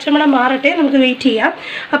അതിൻ്റെ പച്ചമണം മാറട്ടെ, നമുക്ക് വെയിറ്റ് ചെയ്യാം.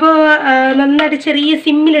 അപ്പോൾ നന്നായിട്ട് ചെറിയ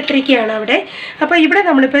സിമ്മിലിട്ടിരിക്കുകയാണ് അവിടെ. അപ്പോൾ ഇവിടെ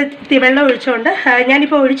നമ്മളിപ്പോൾ വെള്ളം ഒഴിച്ചുകൊണ്ട്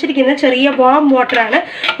ഞാനിപ്പോൾ ഒഴിച്ചിരിക്കുന്നത് ചെറിയ വാം വാട്ടറാണ്.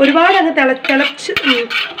 ഒരുപാട് അങ്ങ്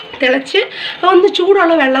തിളച്ച് ഒന്ന്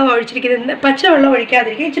ചൂടുള്ള വെള്ളം ഒഴിച്ചിരിക്കുന്നത്, പച്ചവെള്ളം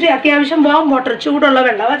ഒഴിക്കാതിരിക്കുക. ഇച്ചിരി അത്യാവശ്യം വാം വാട്ടർ, ചൂടുള്ള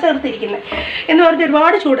വെള്ളമാണ് ചേർത്തിരിക്കുന്നത്. എന്ന് പറഞ്ഞാൽ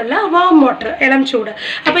ഒരുപാട് ചൂടല്ല, വാം വാട്ടർ, ഇളം ചൂട്.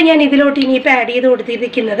 അപ്പോൾ ഞാൻ ഇതിലോട്ട് ഇനിയിപ്പോൾ ആഡ് ചെയ്ത്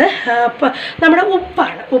കൊടുത്തിരിക്കുന്നത് നമ്മുടെ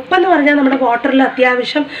ഉപ്പാണ്. ഉപ്പെന്ന് പറഞ്ഞാൽ നമ്മുടെ വാട്ടറിൽ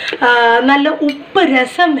അത്യാവശ്യം നല്ല ഉപ്പ്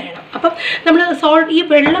രസം വേണം. അപ്പം നമ്മൾ ഈ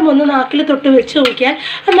വെള്ളം ഒന്ന് നാക്കിൽ തൊട്ട് വെച്ച് നോക്കിയാൽ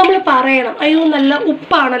അത് നമ്മൾ പറയണം, അയ്യോ നല്ല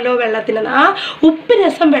ഉപ്പാണല്ലോ വെള്ളത്തിന്. ആ ഉപ്പ്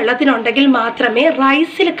രസം വെള്ളത്തിനുണ്ടെങ്കിൽ മാത്രമേ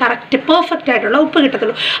റൈസിൽ കറക്റ്റ് പെർഫെക്റ്റ് ആയിട്ടുള്ള ഉപ്പ്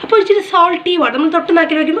കിട്ടത്തുള്ളൂ. അപ്പോൾ ഇച്ചിരി സോൾട്ടി വാട്ടർ നമ്മൾ തൊട്ട്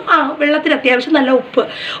നാക്കിൽ വയ്ക്കുമ്പോൾ വെള്ളത്തിന് അത്യാവശ്യം നല്ല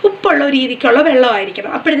ഉപ്പുള്ള രീതിക്കുള്ള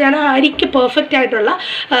വെള്ളമായിരിക്കണം. അപ്പോഴാണ് അരിക്ക് പെർഫെക്റ്റ് ആയിട്ടുള്ള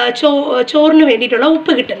ചോറിന് വേണ്ടിയിട്ടുള്ള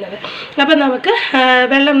ഉപ്പ് കിട്ടുന്നത്. അപ്പം നമുക്ക്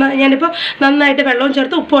വെള്ളം ഞാനിപ്പോൾ നന്നായിട്ട് വെള്ളവും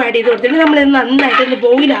ചേർത്ത് ഉപ്പും ആഡ് ചെയ്ത് കൊടുത്തിട്ട് നമ്മളിത് നന്നായിട്ടൊന്ന്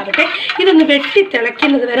ബോയിലാവട്ടെ. ഇതൊന്ന് വെട്ടി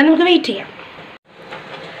തിളയ്ക്കുന്നത് വരെ നമുക്ക് വെയിറ്റ് ചെയ്യാം.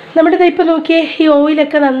 നമ്മുടെ ഇപ്പോൾ നോക്കിയേ, ഈ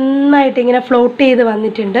ഓയിലൊക്കെ നന്നായിട്ട് ഇങ്ങനെ ഫ്ലോട്ട് ചെയ്ത്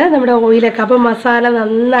വന്നിട്ടുണ്ട് നമ്മുടെ ഓയിലൊക്കെ. അപ്പോൾ മസാല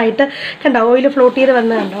നന്നായിട്ട് കണ്ടോ, ഓയിൽ ഫ്ലോട്ട് ചെയ്ത്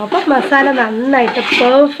വന്നത് കണ്ടോ. അപ്പോൾ മസാല നന്നായിട്ട്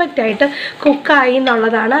പെർഫെക്റ്റ് ആയിട്ട് കുക്കായി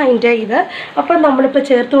എന്നുള്ളതാണ് അതിൻ്റെ ഇത്. അപ്പോൾ നമ്മളിപ്പോൾ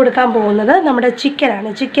ചേർത്ത് കൊടുക്കാൻ പോകുന്നത് നമ്മുടെ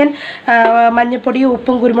ചിക്കനാണ്. ചിക്കൻ മഞ്ഞൾപ്പൊടിയും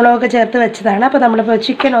ഉപ്പും കുരുമുളകൊക്കെ ചേർത്ത് വെച്ചതാണ്. അപ്പോൾ നമ്മളിപ്പോൾ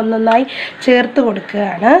ചിക്കൻ ഒന്നൊന്നായി ചേർത്ത്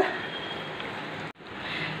കൊടുക്കുകയാണ്.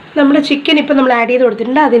 നമ്മുടെ ചിക്കൻ ഇപ്പോൾ നമ്മൾ ആഡ് ചെയ്ത്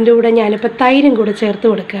കൊടുത്തിട്ടുണ്ട്. അതിൻ്റെ കൂടെ ഞാനിപ്പോൾ തൈരും കൂടെ ചേർത്ത്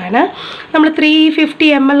കൊടുക്കുകയാണ്. നമ്മൾ 350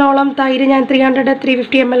 ml തൈര് ഞാൻ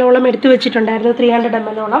 350 ml എടുത്ത് വെച്ചിട്ടുണ്ടായിരുന്നു.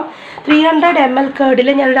 300 ml കേർഡിൽ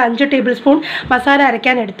ഞാനൊരു 5 ടേബിൾ സ്പൂൺ മസാല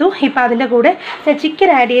അരയ്ക്കാൻ എടുത്തു. ഇപ്പോൾ അതിൻ്റെ കൂടെ ഞാൻ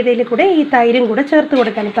ചിക്കൻ ആഡ് ചെയ്തതിൽ കൂടെ ഈ തൈരും കൂടെ ചേർത്ത്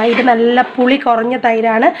കൊടുക്കാൻ. തൈര് നല്ല പുളി കുറഞ്ഞ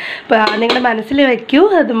തൈരാണ്. നിങ്ങൾ മനസ്സിൽ വയ്ക്കൂ,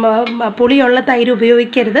 അത് പുളിയുള്ള തൈര്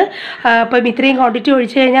ഉപയോഗിക്കരുത്. അപ്പം ഇത്രയും ക്വാണ്ടിറ്റി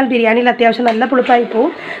ഒഴിച്ച് കഴിഞ്ഞാൽ ബിരിയാണിയിൽ അത്യാവശ്യം നല്ല പുളിപ്പായി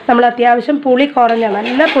പോവും. നമ്മൾ അത്യാവശ്യം പുളി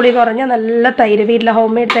കുറഞ്ഞ നല്ല തൈര്, വീട്ടിലെ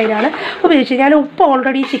ഹോം മെയ്ഡ് തൈരാണ് ഉപയോഗിച്ചത്. ഞാൻ ഉപ്പ്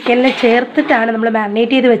ഓൾറെഡി ചിക്കനിൽ ചേർത്തിട്ടാണ് നമ്മൾ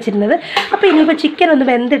മാരിനേറ്റ് ചെയ്ത് വെച്ചിരുന്നത്. അപ്പോൾ ഇനിയിപ്പോൾ ചിക്കൻ ഒന്ന്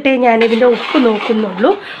വെന്തിട്ടേ ഞാനിതിൻ്റെ ഉപ്പ്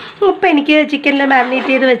നോക്കുന്നുള്ളൂ. ഉപ്പ് എനിക്ക് ചിക്കനിൽ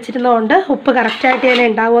മാരിനേറ്റ് ചെയ്ത് വെച്ചിരുന്നതുകൊണ്ട് ഉപ്പ് കറക്റ്റായിട്ട് തന്നെ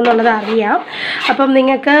ഉണ്ടാകുമെന്നുള്ളത് അറിയാം. അപ്പം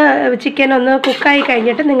നിങ്ങൾക്ക് ചിക്കൻ ഒന്ന് കുക്കായി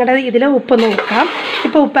കഴിഞ്ഞിട്ട് നിങ്ങളുടെ ഇതിൽ ഉപ്പ് നോക്കാം.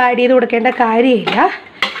 ഇപ്പോൾ ഉപ്പ് ആഡ് ചെയ്ത് കൊടുക്കേണ്ട കാര്യമില്ല.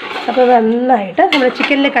 അപ്പോൾ നന്നായിട്ട് നമ്മൾ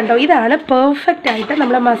ചിക്കനിൽ കണ്ടോ, ഇതാണ് പെർഫെക്റ്റ് ആയിട്ട്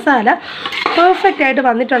നമ്മുടെ മസാല പെർഫെക്റ്റ് ആയിട്ട്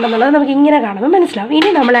വന്നിട്ടുണ്ടെന്നുള്ളത് നമുക്ക് ഇങ്ങനെ കാണുമ്പോൾ മനസ്സിലാവും. ഇനി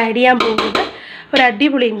നമ്മൾ ആഡ് ചെയ്യാൻ പോകുന്നത് ഒരു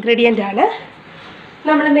അടിപൊളി ഇൻഗ്രീഡിയൻ്റ് ആണ്.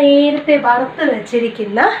 നമ്മൾ നേരത്തെ വറുത്ത്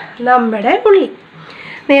വെച്ചിരിക്കുന്ന നമ്മുടെ ഉള്ളി.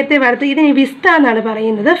 നേരത്തെ വറുത്ത് ഇതിന് വിസ്ത എന്നാണ്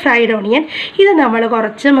പറയുന്നത്, ഫ്രൈഡ് ഓണിയൻ. ഇത് നമ്മൾ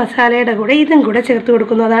കുറച്ച് മസാലയുടെ കൂടെ ഇതും കൂടെ ചേർത്ത്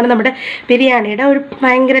കൊടുക്കുന്നു. അതാണ് നമ്മുടെ ബിരിയാണിയുടെ ഒരു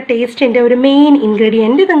ഭയങ്കര ടേസ്റ്റിൻ്റെ ഒരു മെയിൻ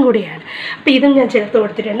ഇൻഗ്രീഡിയൻറ്റ് ഇതും കൂടിയാണ്. അപ്പോൾ ഇതും ഞാൻ ചേർത്ത്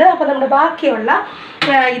കൊടുത്തിട്ടുണ്ട്. അപ്പോൾ നമ്മുടെ ബാക്കിയുള്ള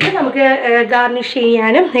ഇത് നമുക്ക് ഗാർണിഷ്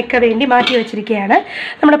ചെയ്യാനും ഒക്കെ വേണ്ടി മാറ്റി വെച്ചിരിക്കുകയാണ്.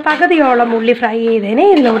 നമ്മൾ പകുതിയോളം ഉള്ളി ഫ്രൈ ചെയ്തതിന്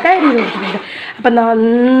ഇതിലോട്ട് ആഡ് ചെയ്ത് കൊടുത്തിട്ടുണ്ട്. അപ്പം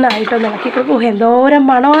നന്നായിട്ടൊന്ന് ഇളക്കി കൊടുക്കും. എന്തോരം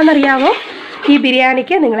മണമാണെന്നറിയാമോ ഈ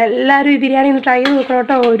ബിരിയാണിക്ക്? നിങ്ങളെല്ലാവരും ഈ ബിരിയാണി ഒന്ന് ട്രൈ ചെയ്ത് നോക്കണം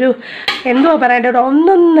കേട്ടോ. ഒരു എന്തോ പറയേണ്ട ഒരു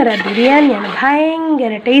ഒന്നൊന്നര ബിരിയാണിയാണ്,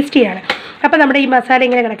 ഭയങ്കര ടേസ്റ്റിയാണ്. അപ്പോൾ നമ്മുടെ ഈ മസാല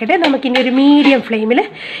ഇങ്ങനെ കിടക്കട്ടെ. നമുക്കിനി ഒരു മീഡിയം ഫ്ലെയിമിൽ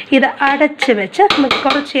ഇത് അടച്ച് വെച്ച് നമുക്ക്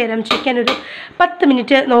കുറച്ച് നേരം ചിക്കൻ ഒരു 10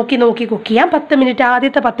 മിനിറ്റ് നോക്കി കുക്ക് ചെയ്യാം. 10 മിനിറ്റ്,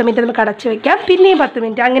 ആദ്യത്തെ 10 മിനിറ്റ് നമുക്ക് അടച്ച് വെക്കാം, പിന്നെയും 10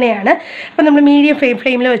 മിനിറ്റ്, അങ്ങനെയാണ്. അപ്പോൾ നമ്മൾ മീഡിയം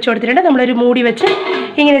ഫ്ലെയിമിൽ വെച്ച് കൊടുത്തിട്ടുണ്ട്. നമ്മളൊരു മൂടി വെച്ച്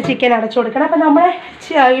ഇങ്ങനെ ചിക്കൻ അടച്ചു കൊടുക്കണം. അപ്പോൾ നമ്മുടെ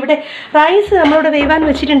ഇവിടെ റൈസ് നമ്മളിവിടെ വേവാൻ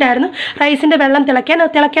വെച്ചിട്ടുണ്ടായിരുന്നു. റൈസിൻ്റെ വെള്ളം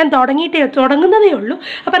തിളയ്ക്കാൻ തുടങ്ങുന്നതേ ഉള്ളൂ.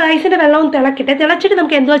 അപ്പോൾ റൈസിൻ്റെ വെള്ളവും തിളച്ചിട്ട്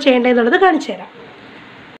നമുക്ക് എന്തോ ചെയ്യേണ്ടതെന്നുള്ളത് കാണിച്ചു തരാം.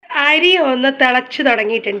 അരി ഒന്ന് തിളച്ച്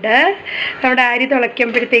തുടങ്ങിയിട്ടുണ്ട്. നമ്മുടെ അരി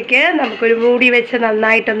തിളയ്ക്കുമ്പോഴത്തേക്ക് നമുക്കൊരു മൂടി വെച്ച്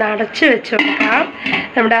നന്നായിട്ടൊന്ന് അടച്ച് വെച്ച് കൊടുക്കാം.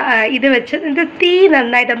 നമ്മുടെ ഇത് തീ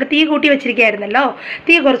നന്നായിട്ട് നമ്മൾ തീ കൂട്ടി വെച്ചിരിക്കുകയായിരുന്നല്ലോ,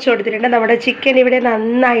 തീ കുറച്ച് കൊടുത്തിട്ടുണ്ട്. നമ്മുടെ ചിക്കൻ ഇവിടെ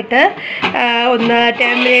നന്നായിട്ട് ഒന്ന്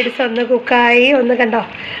 10 മിനിറ്റ്സ് ഒന്ന് കുക്കായി, ഒന്ന് കണ്ടോ,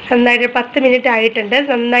 നന്നായിട്ട് 10 മിനിറ്റ് ആയിട്ടുണ്ട്.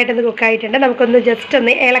 നന്നായിട്ടൊന്ന് കുക്കായിട്ടുണ്ട്. നമുക്കൊന്ന് ജസ്റ്റ്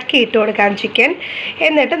ഒന്ന് ഇളക്കി ഇട്ട് കൊടുക്കാം ചിക്കൻ.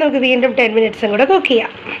 എന്നിട്ട് നമുക്ക് വീണ്ടും 10 മിനിറ്റ്സും കൂടെ കുക്ക്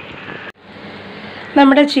ചെയ്യാം.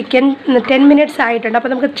 നമ്മുടെ ചിക്കൻ 10 മിനിറ്റ്സ് ആയിട്ടുണ്ട്.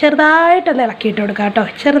 അപ്പോൾ നമുക്ക് ചെറുതായിട്ടൊന്ന് ഇളക്കിയിട്ട് കൊടുക്കാം കേട്ടോ.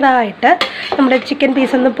 ചെറുതായിട്ട് നമ്മുടെ ചിക്കൻ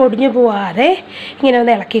പീസ് ഒന്ന് പൊടിഞ്ഞു പോവാതെ ഇങ്ങനെ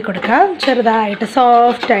ഒന്ന് ഇളക്കി കൊടുക്കാം. ചെറുതായിട്ട്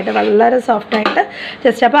സോഫ്റ്റായിട്ട്, വളരെ സോഫ്റ്റായിട്ട്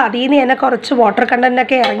ജസ്റ്റ്. അപ്പോൾ അതിൽ നിന്ന് തന്നെ കുറച്ച് വാട്ടർ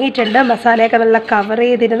കണ്ടൻറ്റൊക്കെ ഇറങ്ങിയിട്ടുണ്ട്. മസാലയൊക്കെ നല്ല കവർ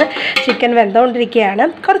ചെയ്തിരുന്ന് ചിക്കൻ വെന്തുകൊണ്ടിരിക്കുകയാണ്.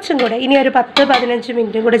 കുറച്ചും കൂടെ ഇനി ഒരു 10-15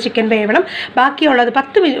 മിനിറ്റും കൂടെ ചിക്കൻ വേവണം. ബാക്കിയുള്ളത്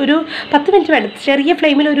 10 മിനിറ്റ് വേണം. ചെറിയ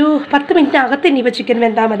ഫ്ലെയിമിൽ ഒരു 10 മിനിറ്റിനകത്ത് ഇനിയിപ്പോൾ ചിക്കൻ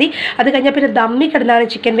വെന്താൽ മതി. അത് കഴിഞ്ഞാൽ പിന്നെ ദമ്മി കിടന്നാണ്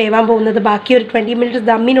ചിക്കൻ വേവാൻ പോകുന്നത്. ബാക്കി ഒരു 20 മിനിറ്റ്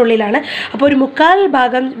ദമ്മിനുള്ളിലാണ്. അപ്പോൾ ഒരു മുക്കാൽ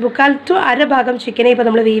ടു അര ഭാഗം ചിക്കനെ ഇപ്പോൾ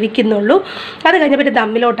നമ്മൾ വേവിക്കുന്നുള്ളൂ. അത് കഴിഞ്ഞാൽ പിന്നെ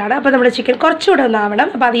ദമ്മിലോട്ടാണ്. അപ്പോൾ നമ്മുടെ ചിക്കൻ കുറച്ചുകൂടെ ഒന്നാവണം.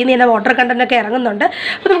 അപ്പോൾ അതിൽ നിന്ന് തന്നെ വാട്ടർ കണ്ടൻറ്റൊക്കെ ഇറങ്ങുന്നുണ്ട്.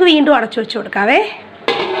 അപ്പോൾ നമുക്ക് വീണ്ടും അടച്ചു വെച്ച് കൊടുക്കാവേ.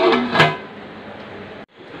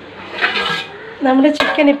 നമ്മുടെ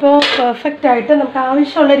ചിക്കൻ ഇപ്പോൾ പെർഫെക്റ്റ് ആയിട്ട് നമുക്ക്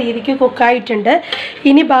ആവശ്യമുള്ള രീതിക്ക് കുക്കായിട്ടുണ്ട്.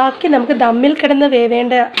 ഇനി ബാക്കി നമുക്ക് ദമ്മിൽ കിടന്ന്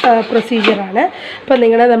വേവേണ്ട പ്രൊസീജിയറാണ്. അപ്പോൾ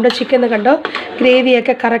നമ്മുടെ ചിക്കൻ കണ്ടോ,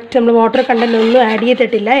 ഗ്രേവിയൊക്കെ കറക്റ്റ്, നമ്മൾ വാട്ടർ കണ്ടൻറ്റ് ഒന്നും ആഡ്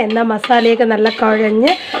ചെയ്തിട്ടില്ല. എന്നാൽ മസാലയൊക്കെ നല്ല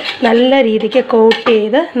കുഴഞ്ഞ് നല്ല രീതിക്ക് കോട്ട്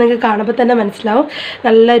ചെയ്ത് നിങ്ങൾക്ക് കാണുമ്പോൾ തന്നെ മനസ്സിലാവും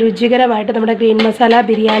നല്ല രുചികരമായിട്ട് നമ്മുടെ ഗ്രീൻ മസാല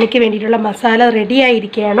ബിരിയാണിക്ക് വേണ്ടിയിട്ടുള്ള മസാല റെഡി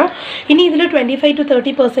ആയിരിക്കുകയാണ്. ഇനി ഇതിൽ 25 to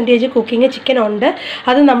 30% കുക്കിംഗ് ചിക്കൻ ഉണ്ട്.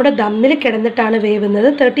 അത് നമ്മുടെ ദമ്മിൽ കിടന്നിട്ടാണ് വേവുന്നത്.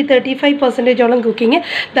 30-35% കുക്കിംഗ്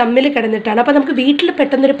ദമ്മിൽ കിടന്നിട്ടാണ്. അപ്പോൾ നമുക്ക് വീട്ടിൽ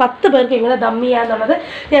പെട്ടെന്നൊരു 10 പേർക്ക് എങ്ങനെ ദം ചെയ്യാന്നുള്ളത്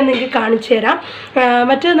ഞാൻ നിങ്ങൾക്ക് കാണിച്ചു തരാം.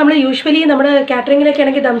 മറ്റ് നമ്മൾ യൂഷ്വലി നമ്മൾ കാറ്ററിങ്ങിലൊക്കെ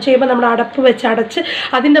ആണെങ്കിൽ ദം ചെയ്യുമ്പോൾ നമ്മൾ അടപ്പ് വെച്ച് അടച്ച്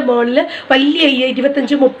അതിൻ്റെ മുകളിൽ വലിയ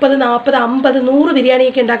 25, 30, 40, 50, 100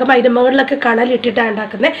 ബിരിയാണിയൊക്കെ ഉണ്ടാക്കുമ്പോൾ അതിൻ്റെ മുകളിലൊക്കെ കണലിട്ടിട്ടാണ്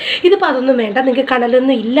ഉണ്ടാക്കുന്നത്. ഇതിപ്പോൾ അതൊന്നും വേണ്ട. നിങ്ങൾക്ക്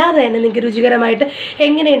കണലൊന്നും ഇല്ലാതെ തന്നെ നിങ്ങൾക്ക് രുചികരമായിട്ട്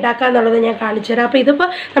എങ്ങനെ ഉണ്ടാക്കുക എന്നുള്ളത് ഞാൻ കാണിച്ചു തരാം. അപ്പോൾ ഇതിപ്പോൾ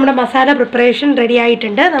നമ്മുടെ മസാല പ്രിപ്പറേഷൻ റെഡി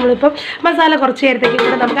ആയിട്ടുണ്ട്. നമ്മളിപ്പം മസാല കുറച്ച് നേരത്തേക്ക്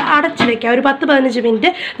കൂടെ നമുക്ക് അടച്ച് വെക്കാം. ഒരു 10-15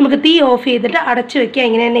 മിനിറ്റ് നമുക്ക് തീ ഓഫ് ചെയ്തിട്ട് അടച്ച് വെക്കുക.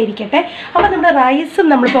 ഇങ്ങനെ തന്നെ ഇരിക്കട്ടെ. അപ്പോൾ നമ്മുടെ റൈസും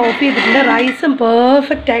നമ്മളിപ്പോൾ ഓഫ് ചെയ്തിട്ടുണ്ട്. റൈസും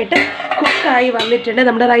പെർഫെക്റ്റായിട്ട് കുക്കായി വന്നിട്ടുണ്ട്.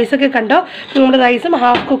 നമ്മുടെ റൈസൊക്കെ കണ്ടോ, നമ്മുടെ റൈസും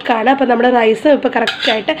ഹാഫ് കുക്കാണ്. അപ്പോൾ നമ്മുടെ റൈസും ഇപ്പോൾ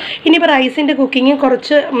കറക്റ്റായിട്ട്. ഇനിയിപ്പോൾ റൈസിൻ്റെ കുക്കിങ്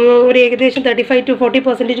കുറച്ച് ഒരു ഏകദേശം 35 to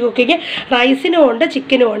 40% കുക്കിങ് റൈസിനും ഉണ്ട്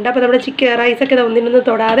ചിക്കനും ഉണ്ട്. അപ്പോൾ നമ്മുടെ റൈസൊക്കെ ഒന്നിനൊന്നും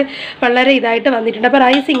തൊടാതെ വളരെ ഇതായിട്ട് വന്നിട്ടുണ്ട്. അപ്പോൾ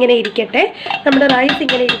റൈസ് ഇങ്ങനെ ഇരിക്കട്ടെ. നമ്മുടെ റൈസ്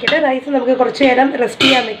ഇങ്ങനെ ഇരിക്കട്ടെ. റൈസ് നമുക്ക് കുറച്ച് നേരം റെസ്റ്റ്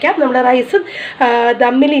ചെയ്യാൻ വെക്കാം. നമ്മുടെ റൈസും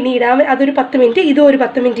ദമ്മിൽ ഇനി ഇടാൻ അതൊരു 10 മിനിറ്റ്, ഇതും ഒരു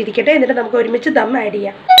 10 മിനിറ്റ് ഇരിക്കട്ടെ. എന്നിട്ട് നമുക്ക് ഒരുമിച്ച് ദം ആഡ്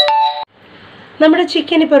ചെയ്യാം. നമ്മുടെ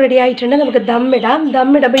ചിക്കൻ ഇപ്പോൾ റെഡി ആയിട്ടുണ്ട്. നമുക്ക് ദമ്മിടാം.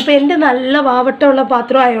 ദമ്മിടുമ്പോൾ ഇപ്പോൾ എൻ്റെ നല്ല വാവട്ടമുള്ള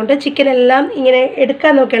പാത്രം ആയതുകൊണ്ട് ചിക്കനെല്ലാം ഇങ്ങനെ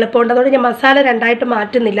എടുക്കാൻ നോക്കി എളുപ്പമുണ്ട്. അതുകൊണ്ട് ഞാൻ മസാല രണ്ടായിട്ട്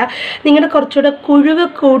മാറ്റുന്നില്ല. നിങ്ങളുടെ കുറച്ചുകൂടെ കുഴുവ്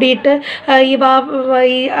കൂടിയിട്ട് ഈ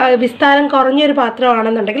വിസ്താരം കുറഞ്ഞൊരു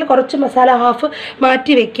പാത്രമാണെന്നുണ്ടെങ്കിൽ കുറച്ച് മസാല ഹാഫ്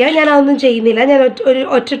മാറ്റി വെക്കുക. ഞാൻ അതൊന്നും ചെയ്യുന്നില്ല. ഞാൻ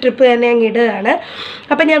ഒറ്റ ട്രിപ്പ് തന്നെ അങ്ങ് ഇടുകയാണ്.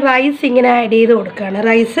 അപ്പോൾ ഞാൻ റൈസ് ഇങ്ങനെ ആഡ് ചെയ്ത് കൊടുക്കുകയാണ്.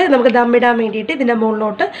 റൈസ് നമുക്ക് ദമ്മിടാൻ വേണ്ടിയിട്ട് ഇതിൻ്റെ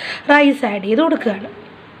മുകളിലോട്ട് റൈസ് ആഡ് ചെയ്ത് കൊടുക്കുകയാണ്.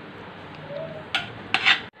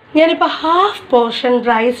 ഞാനിപ്പോൾ ഹാഫ് പോർഷൻ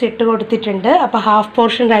റൈസ് ഇട്ട് കൊടുത്തിട്ടുണ്ട്. അപ്പോൾ ഹാഫ്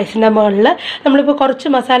പോർഷൻ റൈസിൻ്റെ മുകളിൽ നമ്മളിപ്പോൾ കുറച്ച്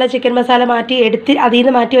മസാല ചിക്കൻ മസാല മാറ്റി എടുത്ത് അതിൽ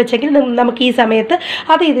നിന്ന് മാറ്റി വെച്ചെങ്കിൽ നമുക്ക് ഈ സമയത്ത്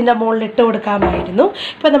അത് ഇതിൻ്റെ മുകളിൽ ഇട്ട് കൊടുക്കാമായിരുന്നു.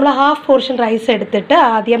 ഇപ്പോൾ നമ്മൾ ഹാഫ് പോർഷൻ റൈസ് എടുത്തിട്ട്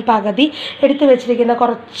ആദ്യം പകുതി എടുത്ത് വെച്ചിരിക്കുന്ന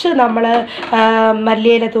കുറച്ച് നമ്മൾ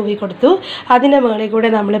മല്ലിയില തൂവി കൊടുത്തു. അതിൻ്റെ മുകളിൽ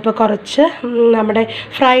കൂടെ നമ്മളിപ്പോൾ കുറച്ച് നമ്മുടെ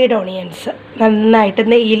ഫ്രൈഡ് ഓണിയൻസ് നന്നായിട്ട്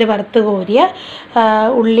നെയ്യിൽ വറുത്ത് കോരിയ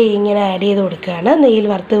ഉള്ളി ഇങ്ങനെ ആഡ് ചെയ്ത് കൊടുക്കുകയാണ്. നെയ്യിൽ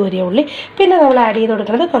വറുത്ത് കോരിയ ഉള്ളി. പിന്നെ നമ്മൾ ആഡ് ചെയ്ത്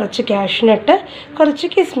കൊടുക്കുന്നത് കുറച്ച് കാഷ്നട്ട്, കുറച്ച്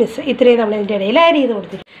കിസ്മിസ്, ഇത്രയും നമ്മൾ ഇതിൻ്റെ ഇടയിൽ ആഡ് ചെയ്ത്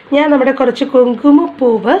കൊടുത്തിട്ട് ഞാൻ നമ്മുടെ കുറച്ച്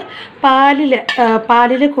കുങ്കുമപ്പൂവ്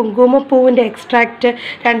പാലിൽ കുങ്കുമപ്പൂവിൻ്റെ എക്സ്ട്രാക്റ്റ്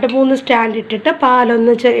 2-3 സ്റ്റാൻഡ് ഇട്ടിട്ട്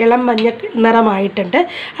പാലൊന്ന് ഇളം മഞ്ഞ നിറമായിട്ടുണ്ട്.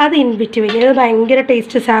 അത് ഇൻ ബിറ്റ്വീൻ. ഇത് ഭയങ്കര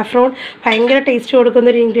ടേസ്റ്റ്, സാഫ്രോൺ ഭയങ്കര ടേസ്റ്റ്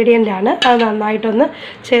കൊടുക്കുന്നൊരു ഇൻഗ്രീഡിയൻ്റ് ആണ്. അത് നന്നായിട്ടൊന്ന്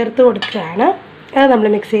ചേർത്ത് കൊടുക്കുകയാണ്. അത് നമ്മൾ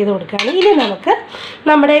മിക്സ് ചെയ്ത് കൊടുക്കുകയാണ്. ഇനി നമുക്ക്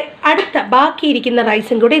നമ്മുടെ അടുത്ത ബാക്കിയിരിക്കുന്ന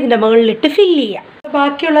റൈസും കൂടി ഇതിൻ്റെ മുകളിലിട്ട് ഫില്ല് ചെയ്യാം.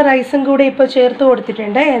 ബാക്കിയുള്ള റൈസും കൂടി ഇപ്പോൾ ചേർത്ത്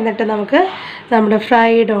കൊടുത്തിട്ടുണ്ട്. എന്നിട്ട് നമുക്ക് നമ്മുടെ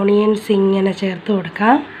ഫ്രൈഡ് ഓണിയൻസ് ഇങ്ങനെ ചേർത്ത്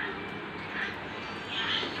കൊടുക്കാം.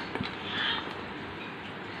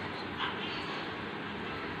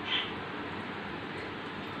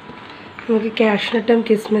 നമുക്ക് കാഷ്നട്ടും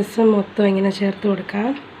കിസ്മിസും മൊത്തം ഇങ്ങനെ ചേർത്ത് കൊടുക്കാം.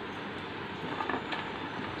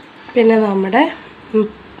 പിന്നെ നമ്മുടെ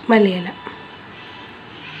മല്ലിയില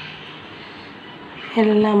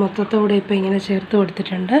എല്ലാം മൊത്തത്തോടെ ഇപ്പോൾ ഇങ്ങനെ ചേർത്ത്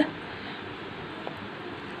കൊടുത്തിട്ടുണ്ട്.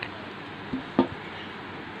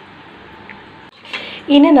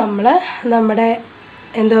 ഇനി നമ്മൾ നമ്മുടെ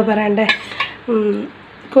എന്തോ പറയണ്ടേ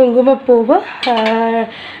കുങ്കുമപ്പൂവ്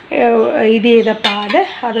ഇത് ചെയ്ത പാല്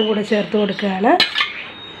അതും കൂടെ ചേർത്ത് കൊടുക്കുകയാണ്.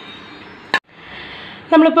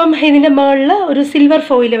 നമ്മളിപ്പം ഇതിൻ്റെ മുകളിൽ ഒരു സിൽവർ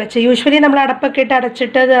ഫോയിൽ വെച്ച് യൂഷ്വലി നമ്മൾ അടപ്പൊക്കെ ഇട്ട്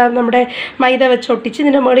അടച്ചിട്ട് നമ്മുടെ മൈദ വെച്ച് ഒട്ടിച്ച്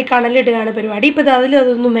ഇതിൻ്റെ മുകളിൽ കണലിടുകയാണ് പരിപാടി. ഇപ്പോൾ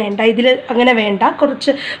അതൊന്നും വേണ്ട. ഇതിൽ അങ്ങനെ വേണ്ട.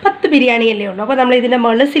 കുറച്ച് 10 ബിരിയാണിയല്ലേ ഉള്ളൂ. അപ്പോൾ നമ്മൾ ഇതിൻ്റെ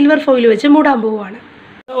മുകളിൽ സിൽവർ ഫോയിൽ വെച്ച് മൂടാൻ പോവുകയാണ്.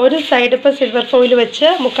 ഒരു സൈഡ് ഇപ്പോൾ സിൽവർ ഫോയിൽ വെച്ച്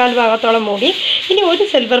 3/4 ഭാഗത്തോളം മൂടി. ഇനി ഒരു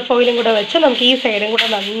സിൽവർ ഫോയിലും കൂടെ വെച്ച് നമുക്ക് ഈ സൈഡും കൂടെ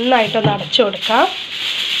നന്നായിട്ടൊന്ന് അടച്ചു കൊടുക്കാം.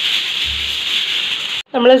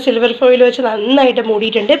 നമ്മൾ സിൽവർ ഫോയിൽ വെച്ച് നന്നായിട്ട്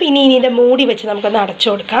മൂടിയിട്ടുണ്ട്. പിന്നെ ഇതിൻ്റെ മൂടി വെച്ച് നമുക്കൊന്ന് അടച്ചു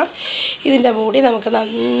കൊടുക്കാം. ഇതിൻ്റെ മൂടി നമുക്ക്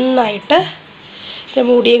നന്നായിട്ട്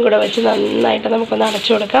മൂടിയും കൂടെ വെച്ച് നന്നായിട്ട് നമുക്കൊന്ന്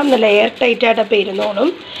അടച്ചു കൊടുക്കാം. നല്ല എയർ ടൈറ്റായിട്ട് അപ്പോൾ ഇരുന്നോളും.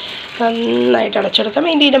 നന്നായിട്ട് അടച്ചെടുക്കാം.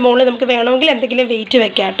 ഇതിൻ്റെ മുകളിൽ നമുക്ക് വേണമെങ്കിൽ എന്തെങ്കിലും വെയിറ്റ്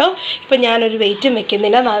വെക്കാം കേട്ടോ. ഇപ്പം ഞാനൊരു വെയിറ്റും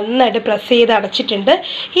വെക്കുന്നില്ല. നന്നായിട്ട് പ്രസ് ചെയ്ത് അടച്ചിട്ടുണ്ട്.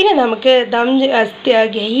 ഇനി നമുക്ക്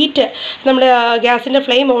ഹീറ്റ് നമ്മൾ ഗ്യാസിൻ്റെ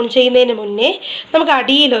ഫ്ലെയിം ഓൺ ചെയ്യുന്നതിന് മുന്നേ നമുക്ക്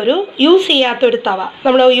അടിയിലൊരു യൂസ് ചെയ്യാത്തൊരു തവ,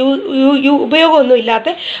 നമ്മൾ ഉപയോഗമൊന്നും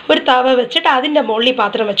ഇല്ലാത്ത ഒരു തവ വെച്ചിട്ട് അതിൻ്റെ മുകളിൽ ഈ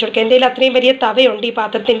പാത്രം വെച്ച് കൊടുക്കുക. എൻ്റെ കയ്യിൽ അത്രയും വലിയ തവയുണ്ട് ഈ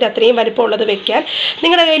പാത്രത്തിൻ്റെ അത്രയും വലിപ്പമുള്ളത് വെക്കാൻ.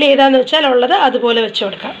 നിങ്ങളുടെ കയ്യിൽ ഏതാണെന്ന് വെച്ചാൽ ഉള്ളത് അതുപോലെ വെച്ച്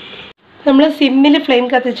കൊടുക്കാം. നമ്മൾ സിമ്മിൽ ഫ്ലെയിം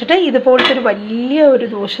കത്തിച്ചിട്ട് ഇതുപോലത്തെ ഒരു വലിയ ഒരു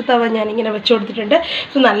ദോശത്തവ ഞാനിങ്ങനെ വെച്ച് കൊടുത്തിട്ടുണ്ട്.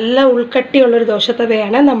 ഇത് നല്ല ഉൾക്കട്ടിയുള്ളൊരു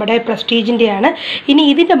ദോശത്തവയാണ്. നമ്മുടെ പ്രസ്റ്റീജിൻ്റെയാണ്. ഇനി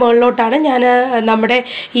ഇതിൻ്റെ മുകളിലോട്ടാണ് ഞാൻ നമ്മുടെ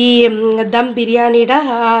ഈ ദം ബിരിയാണിയുടെ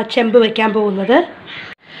ചെമ്പ് വയ്ക്കാൻ പോകുന്നത്.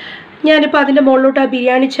 ഞാനിപ്പോൾ അതിൻ്റെ മുകളിലോട്ട് ആ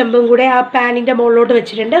ബിരിയാണി ചെമ്പും കൂടെ ആ പാനിൻ്റെ മുകളിലോട്ട്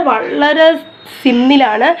വെച്ചിട്ടുണ്ട്. വളരെ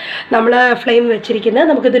സിമ്മിലാണ് നമ്മൾ ഫ്ലെയിം വെച്ചിരിക്കുന്നത്.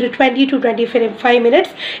 നമുക്കിതൊരു 20 to 25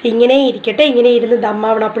 മിനിറ്റ്സ് ഇങ്ങനെ ഇരിക്കട്ടെ. ഇങ്ങനെ ഇരുന്ന്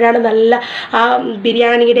ദമ്മാവണം. അപ്പോഴാണ് നല്ല ആ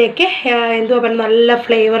ബിരിയാണിയുടെയൊക്കെ എന്തുവാ പറയുക, നല്ല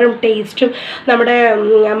ഫ്ലേവറും ടേസ്റ്റും നമ്മുടെ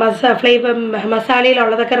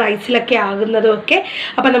മസാലയിലുള്ളതൊക്കെ റൈസിലൊക്കെ ആകുന്നതും ഒക്കെ.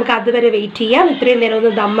 അപ്പോൾ നമുക്ക് അതുവരെ വെയിറ്റ് ചെയ്യാം. ഇത്രയും നേരം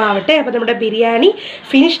ഒന്ന് ദമ്മാവട്ടെ. അപ്പോൾ നമ്മുടെ ബിരിയാണി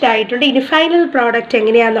ഫിനിഷ്ഡ് ആയിട്ടുണ്ട്. ഇനി ഫൈനൽ പ്രോഡക്റ്റ്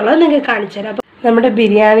എങ്ങനെയാണെന്നുള്ളത് നിങ്ങൾക്ക് കാണിച്ചു തരാം. അപ്പോൾ നമ്മുടെ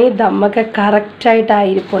ബിരിയാണി ദമ്മൊക്കെ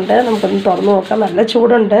കറക്റ്റായിട്ടായിരിപ്പുണ്ട്. നമുക്കൊന്ന് തുറന്നു നോക്കാം. നല്ല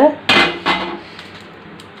ചൂടുണ്ട്.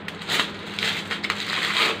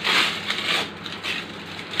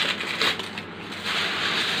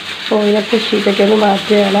 ഓയിലൊക്കെ ഷീറ്റൊക്കെ ഒന്ന്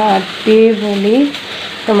മാറ്റുകയാണ്. അടിപൊളി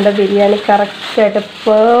നമ്മുടെ ബിരിയാണി കറക്റ്റായിട്ട്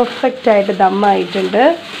പെർഫെക്റ്റായിട്ട് ദമ്മായിട്ടുണ്ട്.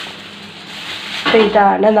 അപ്പോൾ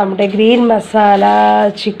ഇതാണ് നമ്മുടെ ഗ്രീൻ മസാല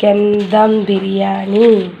ചിക്കൻ ദം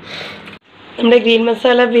ബിരിയാണി. നമ്മുടെ ഗ്രീൻ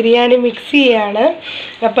മസാല ബിരിയാണി മിക്സ് ചെയ്യാണ്.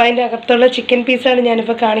 അപ്പോൾ അതിൻ്റെ അകത്തുള്ള ചിക്കൻ പീസാണ്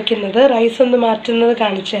ഞാനിപ്പോൾ കാണിക്കുന്നത്. റൈസ് ഒന്ന് മാറ്റുന്നത്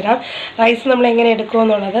കാണിച്ചു തരാം. റൈസ് നമ്മൾ എങ്ങനെ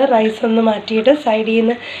എടുക്കുമെന്നുള്ളത്. റൈസ് ഒന്ന് മാറ്റിയിട്ട് സൈഡിൽ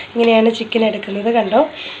നിന്ന് ഇങ്ങനെയാണ് ചിക്കൻ എടുക്കുന്നത്. കണ്ടോ,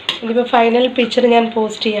 ഇതിപ്പോൾ ഫൈനൽ പിക്ചർ ഞാൻ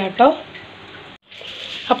പോസ്റ്റ് ചെയ്യാം കേട്ടോ.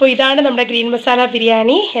 അപ്പോൾ ഇതാണ് നമ്മുടെ ഗ്രീൻ മസാല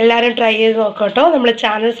ബിരിയാണി. എല്ലാവരും ട്രൈ ചെയ്ത് നോക്കട്ടോ. നമ്മൾ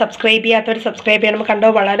ചാനൽ സബ്സ്ക്രൈബ് ചെയ്യാത്തവർ സബ്സ്ക്രൈബ് ചെയ്യണം. കണ്ടോ,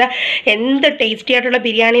 വളരെ എന്ത് ടേസ്റ്റി ആയിട്ടുള്ള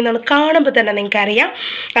ബിരിയാണി എന്നാണ് കാണുമ്പോൾ തന്നെ നിങ്ങൾക്കറിയാം.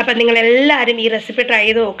 അപ്പം നിങ്ങളെല്ലാവരും ഈ റെസിപ്പി ട്രൈ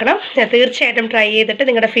ചെയ്ത് നോക്കണം. തീർച്ചയായിട്ടും ട്രൈ ചെയ്തിട്ട്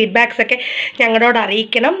നിങ്ങളുടെ ഫീഡ്ബാക്സ് ഒക്കെ ഞങ്ങളോട്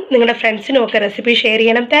അറിയിക്കണം. നിങ്ങളുടെ ഫ്രണ്ട്സിനും ഒക്കെ റെസിപ്പി ഷെയർ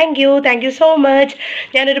ചെയ്യണം. Thank you so much.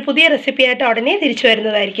 ഞാനൊരു പുതിയ റെസിപ്പിയായിട്ട് ഉടനെ തിരിച്ചു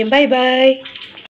വരുന്നതായിരിക്കും. Bye bye.